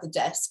 sat at the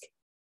desk,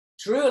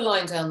 drew a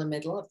line down the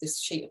middle of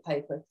this sheet of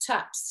paper,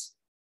 taps,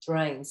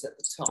 drains at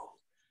the top.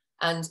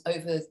 And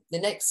over the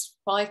next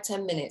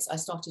 5-10 minutes, I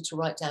started to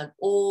write down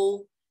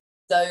all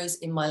those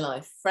in my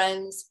life,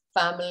 friends,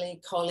 family,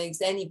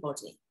 colleagues,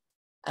 anybody.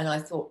 And I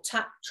thought,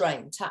 tap,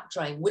 drain,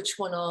 which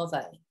one are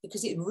they?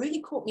 Because it really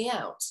caught me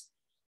out.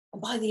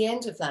 And by the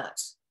end of that,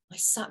 I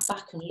sat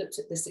back and looked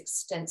at this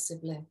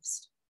extensive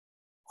list.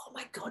 Oh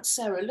my God,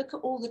 Sarah, look at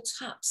all the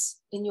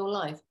taps in your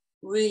life.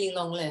 Really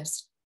long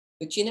list.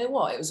 But you know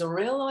what? It was a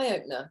real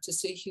eye-opener to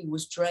see who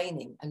was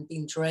draining and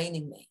been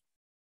draining me.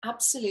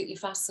 Absolutely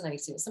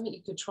fascinating. It's something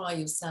you could try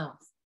yourself.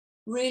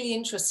 Really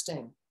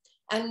interesting.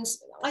 And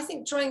I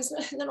think drains,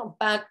 they're not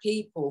bad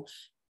people,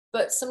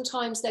 but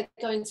sometimes they're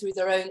going through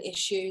their own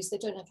issues. They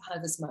don't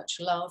have as much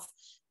love,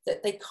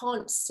 that they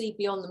can't see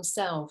beyond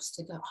themselves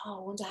to go, oh,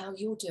 I wonder how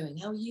you're doing.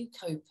 How are you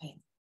coping?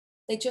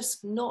 They're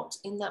just not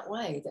in that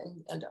way.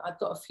 And I've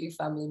got a few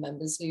family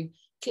members who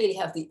clearly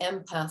have the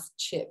empath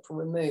chip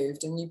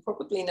removed. And you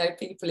probably know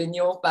people in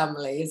your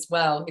family as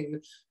well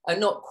who are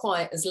not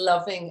quite as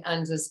loving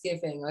and as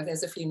giving.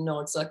 There's a few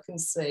nods I can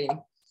see.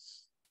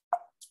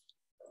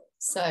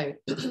 So,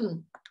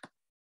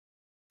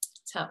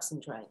 taps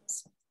and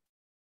drains.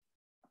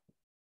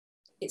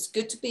 It's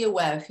good to be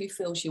aware of who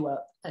fills you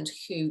up and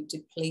who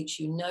depletes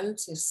you.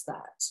 Notice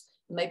that.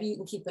 Maybe you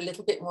can keep a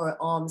little bit more at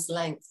arm's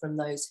length from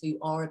those who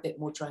are a bit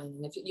more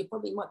draining. If you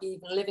probably might be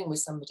even living with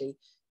somebody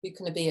who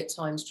can be at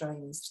times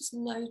draining. It's just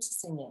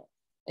noticing it.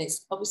 And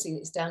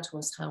it's down to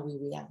us how we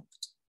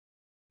react.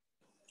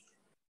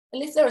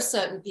 And if there are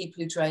certain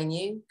people who drain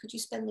you, could you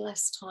spend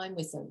less time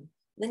with them?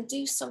 And then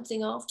do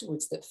something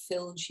afterwards that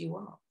fills you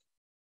up.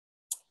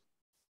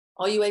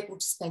 Are you able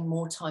to spend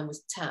more time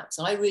with taps?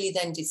 And I really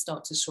then did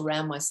start to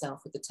surround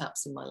myself with the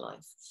taps in my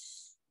life.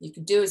 You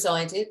could do as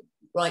I did,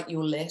 write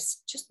your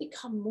list, just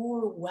become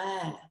more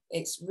aware.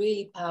 It's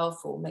really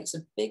powerful, makes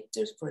a big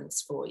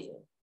difference for you.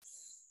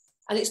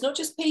 And it's not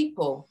just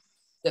people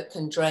that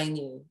can drain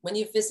you. When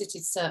you've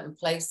visited certain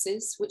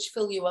places, which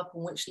fill you up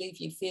and which leave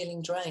you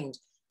feeling drained,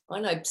 I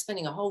know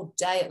spending a whole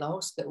day at the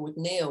hospital with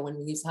Neil when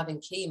he was having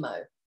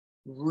chemo,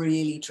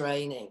 really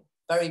draining,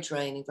 very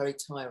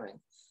tiring.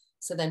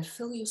 So then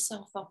fill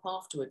yourself up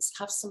afterwards.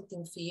 Have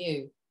something for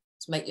you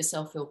to make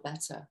yourself feel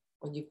better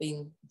when you've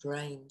been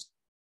drained.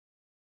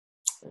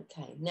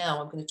 Okay,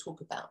 now I'm going to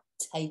talk about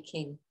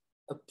taking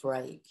a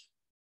break.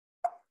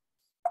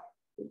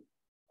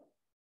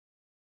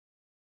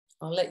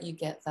 I'll let you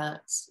get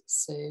that,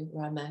 Sue.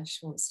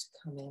 Ramesh wants to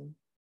come in.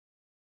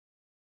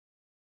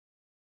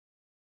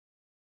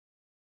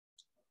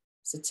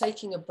 So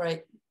taking a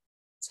break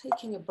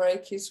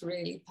is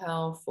really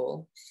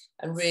powerful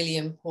and really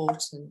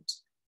important.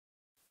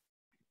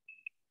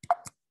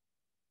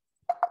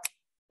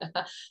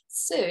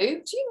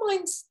 Sue, do you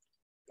mind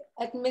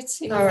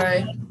admitting?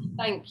 Sorry.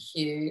 Thank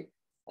you.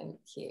 Thank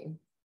you.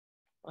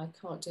 I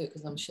can't do it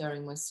because I'm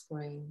sharing my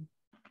screen.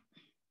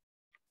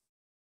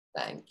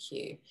 Thank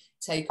you.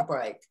 Take a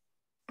break.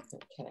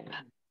 Okay.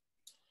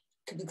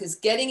 Because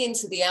getting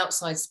into the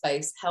outside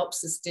space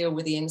helps us deal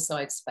with the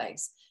inside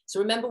space. So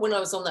remember when I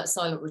was on that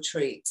silent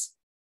retreat,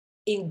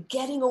 in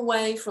getting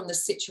away from the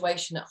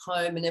situation at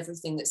home and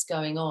everything that's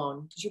going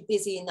on, because you're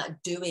busy in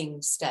that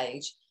doing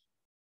stage,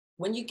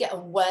 when you get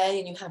away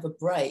and you have a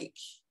break,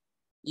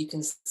 you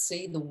can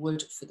see the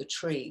wood for the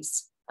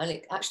trees. And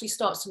it actually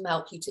starts to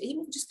help you to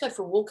even just go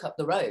for a walk up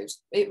the road.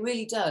 It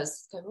really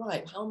does. Go,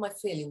 right, how am I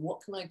feeling?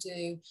 What can I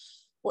do?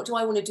 What do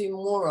I want to do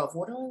more of?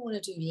 What do I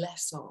want to do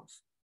less of?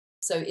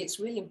 So it's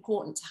really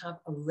important to have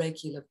a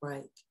regular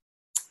break.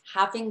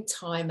 Having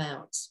time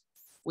out.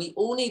 We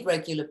all need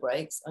regular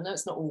breaks. I know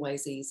it's not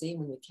always easy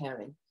when you're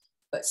caring,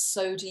 but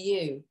so do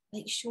you.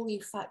 Make sure you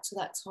factor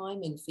that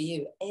time in for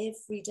you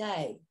every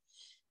day.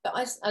 But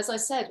as I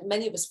said,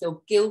 many of us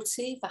feel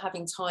guilty for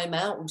having time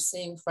out or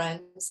seeing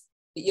friends,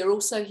 but you're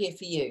also here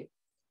for you.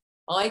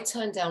 I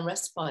turned down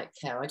respite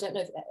care. I don't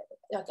know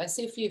if, I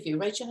see a few of you.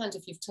 Raise your hand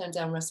if you've turned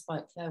down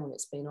respite care when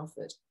it's been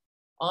offered.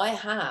 I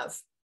have.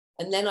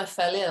 And then I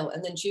fell ill.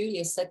 And then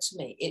Julia said to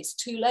me, it's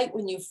too late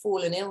when you've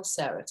fallen ill,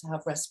 Sarah, to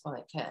have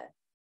respite care.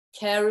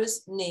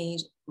 Carers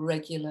need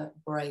regular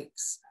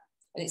breaks.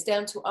 And it's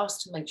down to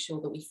us to make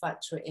sure that we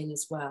factor it in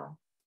as well.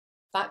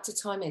 Factor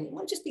time in. It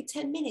might just be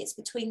 10 minutes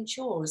between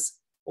chores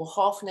or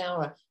half an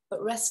hour,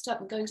 but rest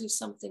up and go and do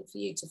something for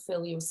you to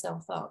fill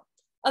yourself up.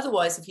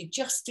 Otherwise, if you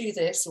just do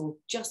this or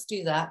just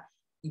do that,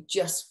 you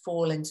just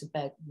fall into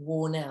bed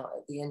worn out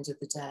at the end of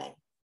the day.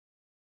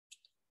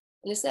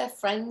 And is there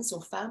friends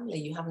or family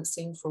you haven't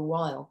seen for a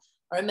while?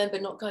 I remember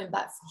not going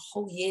back for a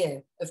whole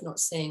year of not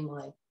seeing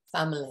my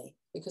family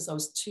because I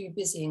was too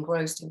busy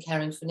engrossed in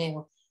caring for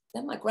Neil.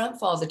 Then my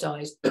grandfather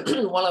died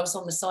while I was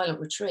on the silent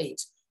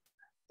retreat.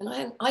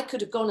 And I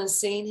could have gone and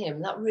seen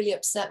him. That really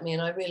upset me.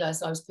 And I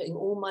realized I was putting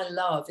all my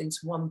love into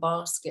one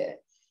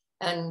basket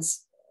and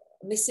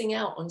missing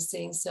out on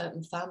seeing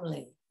certain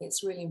family.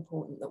 It's really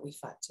important that we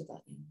factor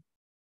that in.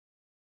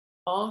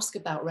 Ask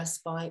about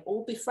respite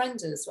or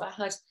befrienders.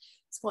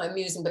 It's quite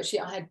amusing, but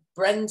I had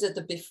Brenda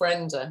the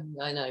befriender,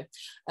 I know,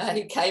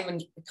 who came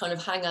and kind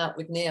of hang out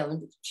with Neil,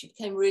 and she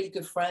became really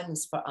good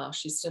friends for us.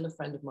 She's still a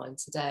friend of mine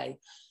today.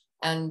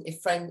 And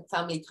if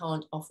family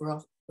can't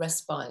offer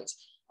respite,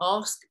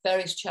 ask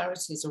various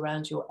charities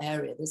around your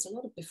area. There's a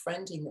lot of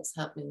befriending that's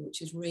happening,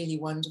 which is really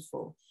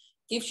wonderful.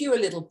 Gives you a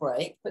little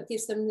break, but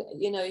gives them,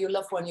 your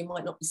loved one, you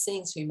might not be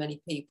seeing too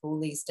many people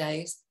these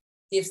days,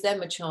 gives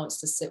them a chance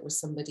to sit with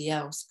somebody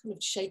else, kind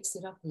of shakes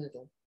it up a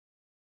little.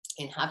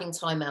 In having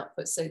time out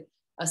puts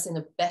us in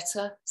a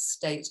better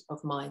state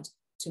of mind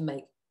to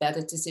make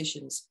better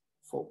decisions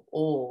for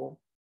all.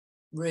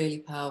 Really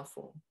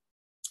powerful.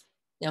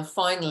 Now,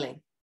 finally,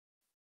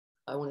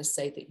 I want to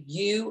say that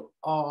you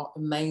are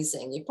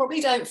amazing. You probably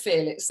don't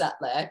feel it sat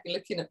there if you're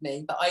looking at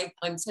me, but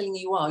I'm telling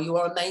you you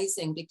are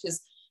amazing,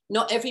 because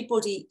not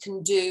everybody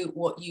can do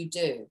what you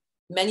do.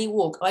 Many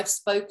walk. I've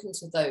spoken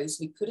to those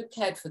who could have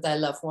cared for their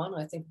loved one.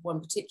 I think one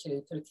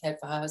particularly could have cared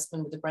for her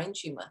husband with a brain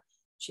tumor.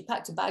 She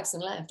packed her bags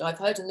and left. I've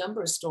heard a number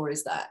of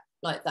stories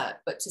like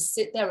that, but to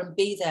sit there and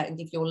be there and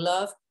give your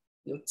love,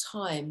 your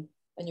time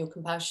and your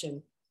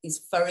compassion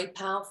is very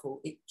powerful.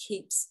 It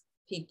keeps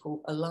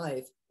people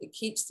alive. It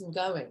keeps them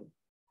going.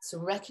 So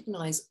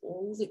recognize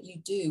all that you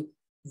do,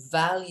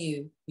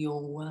 value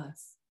your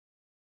worth.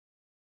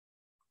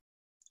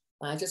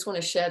 I just want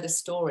to share this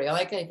story.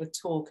 I gave a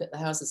talk at the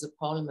Houses of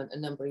Parliament a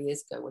number of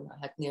years ago when I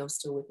had Neil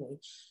still with me.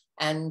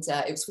 And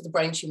it was for the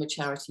brain tumor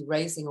charity,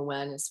 raising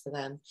awareness for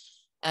them.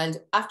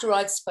 And after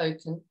I'd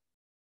spoken,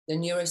 the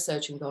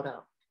neurosurgeon got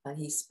up and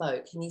he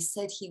spoke, and he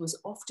said he was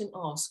often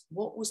asked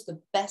what was the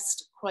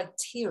best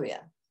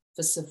criteria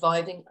for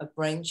surviving a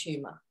brain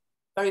tumor.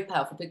 Very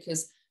powerful,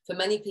 because for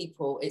many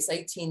people, it's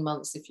 18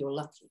 months if you're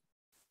lucky.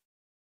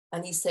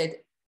 And he said,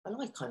 and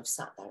I kind of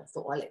sat there and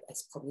thought, well,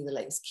 it's probably the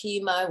latest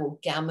chemo or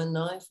gamma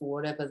knife or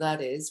whatever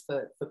that is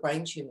for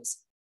brain tumors.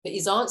 But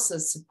his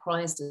answers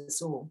surprised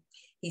us all.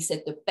 He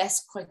said the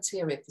best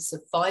criteria for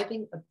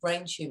surviving a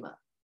brain tumor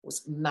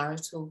was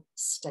marital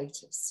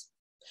status.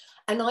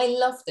 And I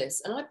love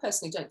this. And I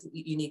personally don't think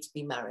you need to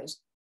be married,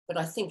 but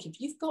I think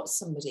if you've got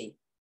somebody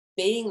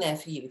being there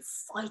for you,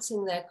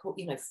 fighting their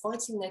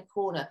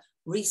corner,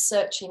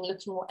 researching,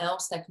 looking what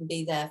else there can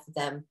be there for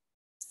them.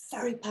 It's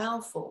very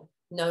powerful,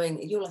 knowing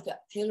that you're like a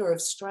pillar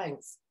of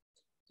strength.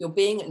 You're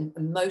being an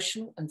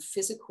emotional and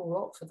physical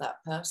rock for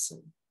that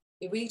person.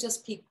 It really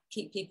does keep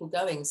people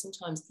going.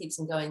 Sometimes keeps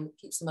them going,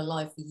 keeps them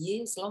alive for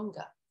years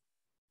longer.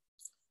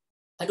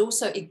 And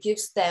also it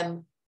gives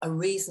them a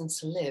reason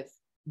to live,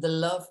 the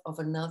love of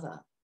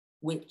another,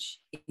 which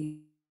is...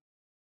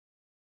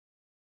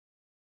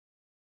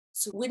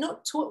 So we're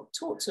not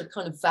taught to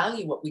kind of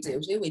value what we do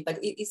we? But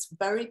it's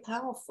very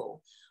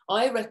powerful.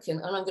 I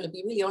reckon, and I'm going to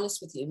be really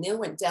honest with you, Neil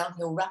went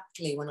downhill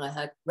rapidly when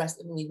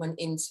we went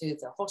into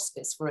the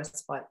hospice for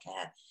respite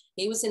care.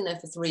 He was in there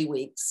for 3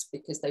 weeks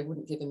because they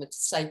wouldn't give him a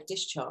safe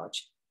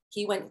discharge.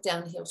 He went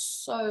downhill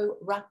so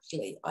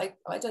rapidly. I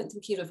don't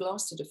think he'd have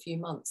lasted a few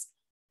months.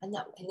 And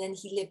then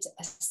he lived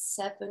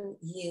 7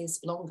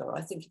 years longer.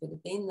 I think if it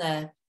had been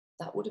there,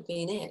 that would have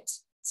been it.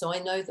 So I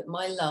know that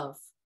my love,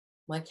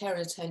 my care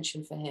and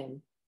attention for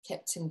him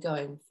kept him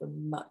going for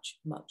much,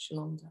 much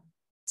longer.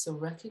 So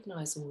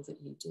recognize all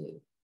that you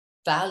do.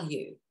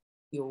 Value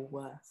your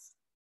worth.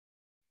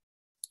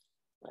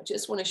 I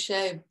just want to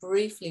share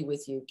briefly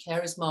with you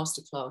Carers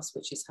Masterclass,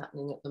 which is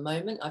happening at the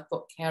moment. I've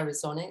got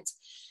carers on it.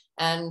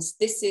 And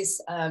this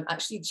is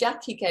actually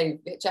Jackie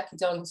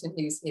Darlington,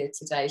 who's here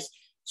today.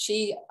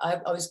 I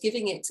was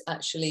giving it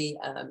actually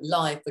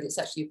live, but it's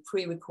actually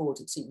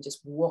pre-recorded, so you can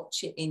just watch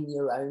it in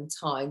your own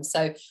time.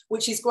 So,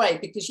 which is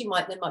great because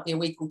there might be a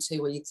week or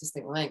two where you just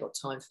think, well, I ain't got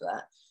time for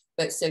that.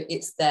 But so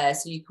it's there,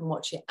 so you can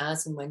watch it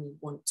as and when you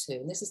want to.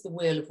 And this is the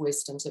Wheel of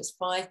Wisdom. So it's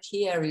 5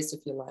 key areas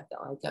of your life that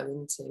I go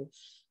into.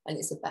 And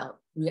it's about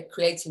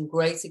creating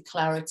greater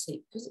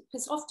clarity.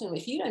 Because often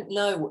if you don't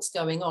know what's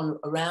going on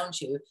around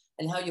you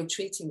and how you're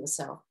treating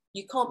yourself,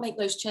 you can't make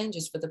those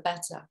changes for the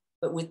better.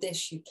 But with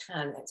this, you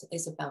can.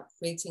 It's about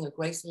creating a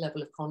greater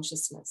level of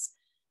consciousness.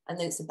 And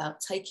then it's about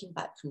taking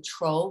back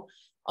control.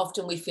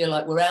 Often we feel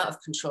like we're out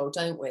of control,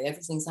 don't we?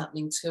 Everything's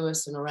happening to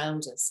us and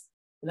around us.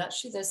 But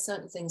actually, there's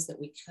certain things that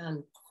we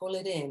can pull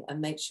it in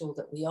and make sure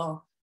that we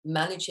are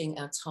managing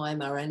our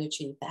time, our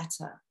energy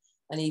better.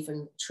 And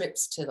even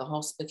trips to the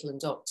hospital and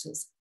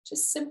doctors.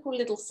 Just simple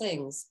little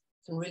things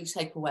can really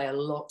take away a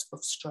lot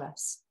of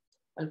stress.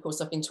 And of course,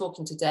 I've been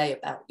talking today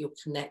about your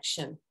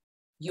connection.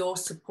 Your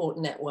support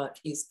network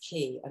is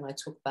key. And I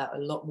talk about a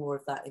lot more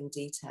of that in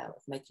detail,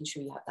 of making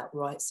sure you have that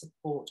right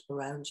support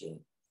around you.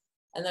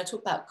 And I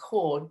talk about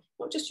core,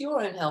 not just your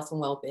own health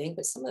and well-being,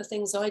 but some of the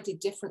things I did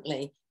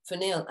differently for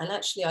Neil. And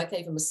actually, I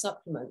gave him a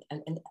supplement,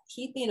 and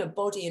he'd been in a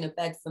body in a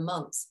bed for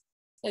months.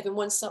 Gave him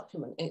one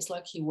supplement, and it's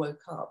like he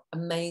woke up.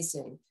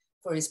 Amazing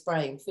for his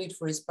brain, food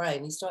for his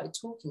brain. He started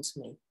talking to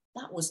me.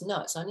 That was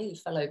nuts. I nearly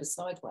fell over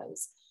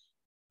sideways,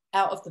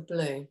 out of the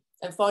blue.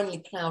 And finally,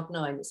 cloud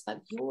 9. It's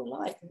about your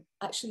life, and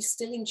actually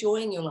still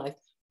enjoying your life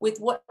with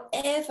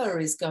whatever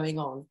is going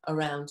on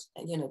around,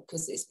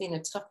 because it's been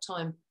a tough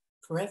time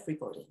for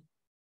everybody.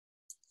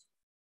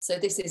 So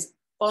this is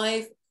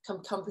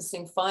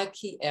encompassing 5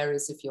 key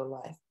areas of your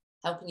life,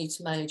 helping you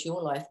to manage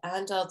your life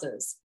and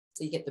others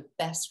so you get the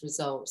best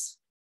results,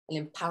 and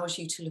empowers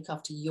you to look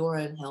after your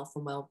own health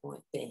and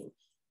well-being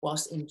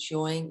whilst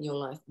enjoying your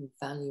life and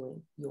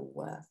valuing your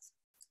worth.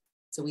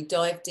 So we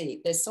dive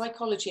deep. There's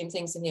psychology and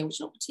things in here,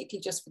 which are not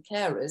particularly just for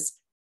carers,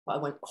 but I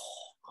went,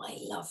 oh, I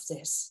love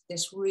this.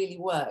 This really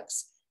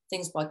works.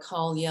 Things by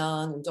Carl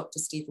Jung and Dr.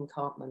 Stephen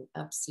Cartman,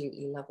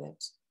 absolutely love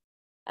it.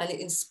 And it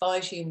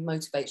inspires you and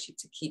motivates you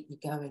to keep you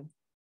going.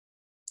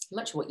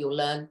 Much of what you'll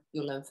learn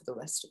for the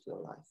rest of your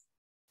life.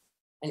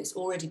 And it's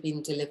already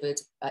been delivered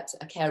at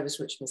a Carers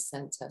Richmond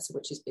Centre, so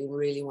which has been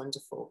really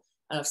wonderful.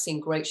 And I've seen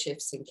great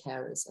shifts in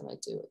carers, and I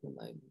do at the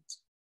moment.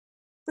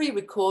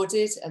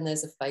 Pre-recorded, and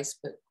there's a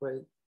Facebook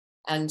group.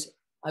 And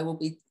I will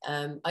be,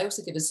 I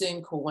also give a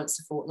Zoom call once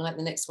a fortnight.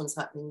 The next one's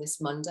happening this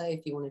Monday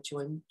if you want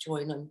to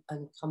join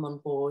and come on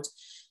board.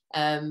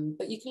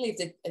 But you can leave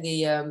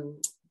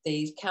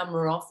the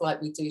camera off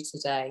like we do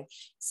today,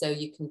 so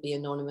you can be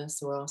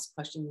anonymous or ask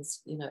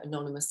questions,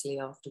 anonymously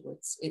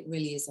afterwards. It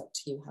really is up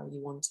to you how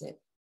you want it.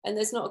 And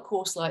there's not a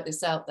course like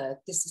this out there.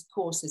 This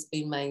course has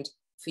been made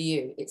for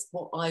you. It's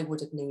what I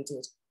would have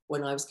needed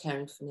when I was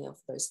caring for Neil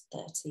for those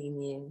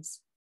 13 years.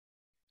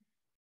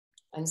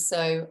 And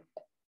so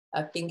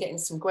I've been getting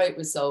some great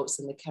results,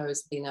 and the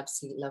carers have been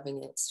absolutely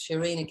loving it.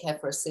 Sharina cared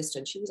for her sister,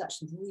 and she was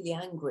actually really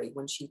angry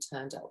when she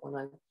turned up, when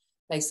I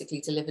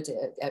basically delivered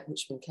it at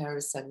Richmond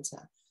Carers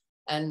Centre.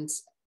 And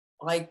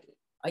I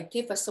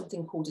give her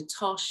something called a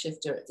task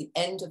shifter at the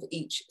end of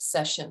each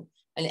session,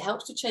 and it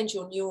helps to change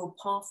your neural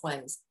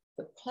pathways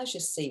for pleasure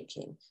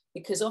seeking,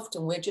 because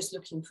often we're just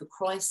looking for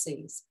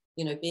crises,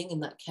 being in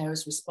that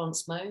carer's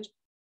response mode.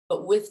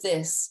 But with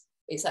this,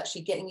 it's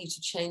actually getting you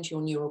to change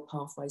your neural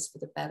pathways for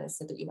the better,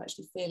 so that you're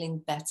actually feeling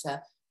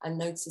better and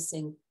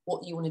noticing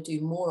what you want to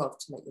do more of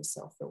to make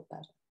yourself feel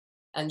better.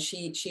 And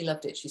she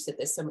loved it. She said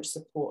there's so much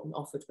support and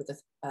offered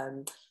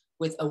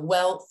with a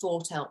well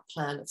thought out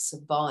plan of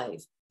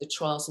survive the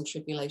trials and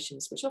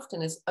tribulations, which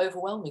often is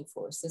overwhelming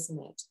for us,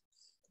 isn't it?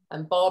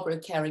 And Barbara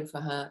caring for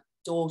her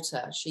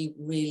daughter, she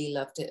really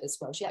loved it as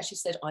well. She actually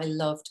said, I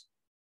loved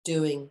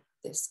doing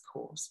this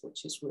course,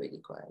 which is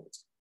really great.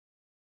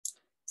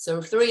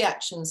 So 3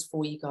 actions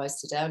for you guys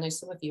today. I know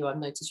some of you, I've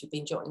noticed you've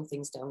been jotting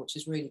things down, which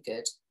is really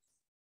good.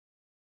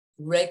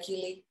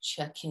 Regularly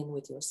check in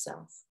with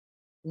yourself.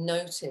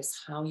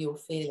 Notice how you're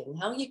feeling.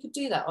 How you could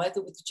do that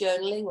either with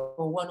journaling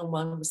or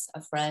one-on-one with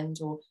a friend,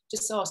 or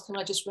just ask, can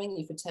I just ring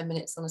you for 10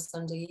 minutes on a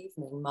Sunday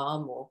evening,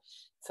 mum, or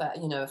for,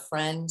 you know, a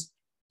friend.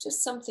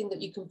 Just something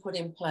that you can put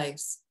in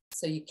place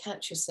so you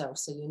catch yourself,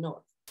 so you're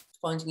not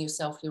finding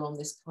yourself you're on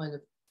this kind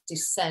of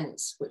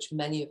descent, which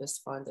many of us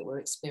find that we're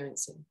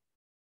experiencing.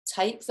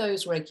 Take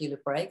those regular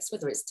breaks,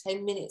 whether it's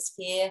 10 minutes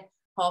here,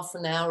 half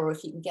an hour, or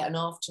if you can get an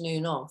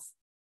afternoon off,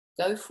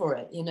 go for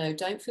it. You know,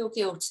 don't feel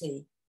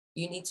guilty.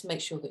 You need to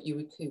make sure that you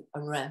recoup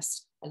and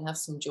rest and have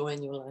some joy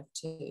in your life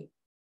too.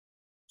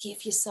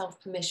 Give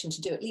yourself permission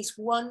to do at least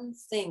one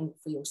thing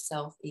for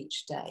yourself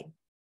each day.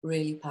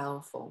 Really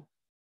powerful.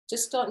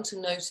 Just starting to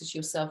notice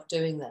yourself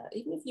doing that.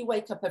 Even if you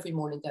wake up every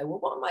morning and go, well,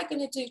 what am I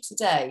going to do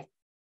today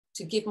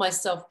to give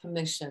myself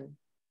permission?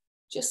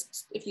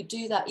 Just if you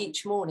do that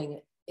each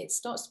morning, it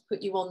starts to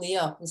put you on the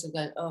up, instead of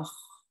going, oh,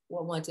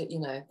 what am I doing? You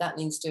know, that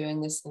needs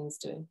doing, this needs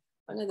doing.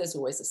 I know there's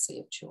always a sea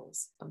of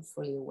chores. I'm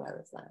fully aware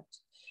of that.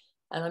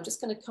 And I'm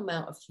just going to come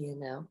out of here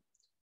now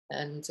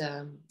and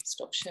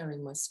stop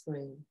sharing my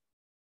screen.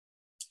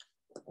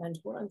 And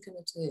what I'm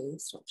going to do,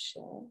 stop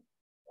share.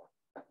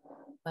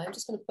 I'm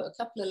just going to put a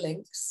couple of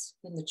links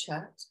in the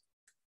chat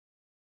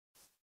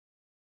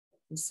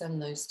and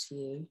send those to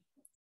you.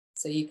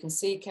 So you can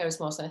see Carers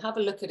Master. Have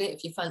a look at it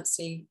if you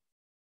fancy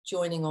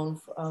joining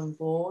on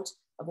board.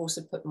 I've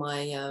also put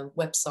my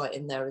website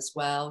in there as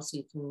well. So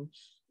you can,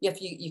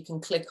 you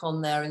can click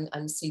on there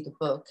and see the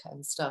book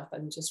and stuff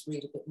and just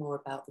read a bit more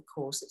about the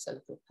course. It's a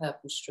little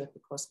purple strip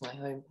across my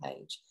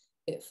homepage,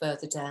 a bit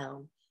further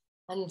down.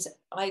 And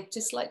I'd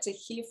just like to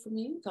hear from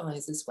you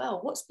guys as well.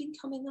 What's been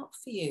coming up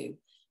for you?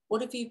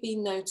 What have you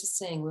been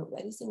noticing?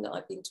 Anything that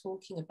I've been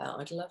talking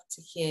about? I'd love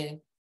to hear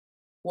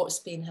what's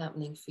been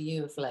happening for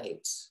you of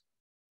late.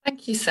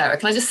 Thank you, Sarah.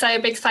 Can I just say a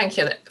big thank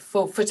you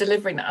for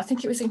delivering that? I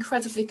think it was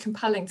incredibly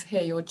compelling to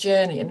hear your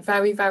journey and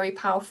very, very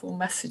powerful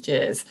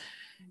messages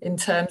in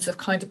terms of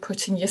kind of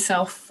putting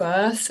yourself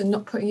first and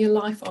not putting your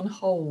life on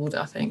hold.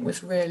 I think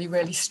was really,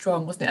 really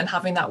strong, wasn't it? And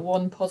having that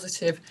one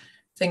positive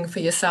thing for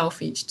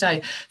yourself each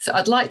day. So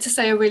I'd like to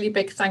say a really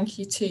big thank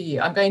you to you.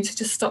 I'm going to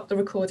just stop the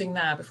recording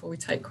now before we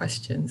take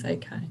questions.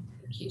 Okay.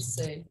 Thank you,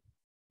 Sue.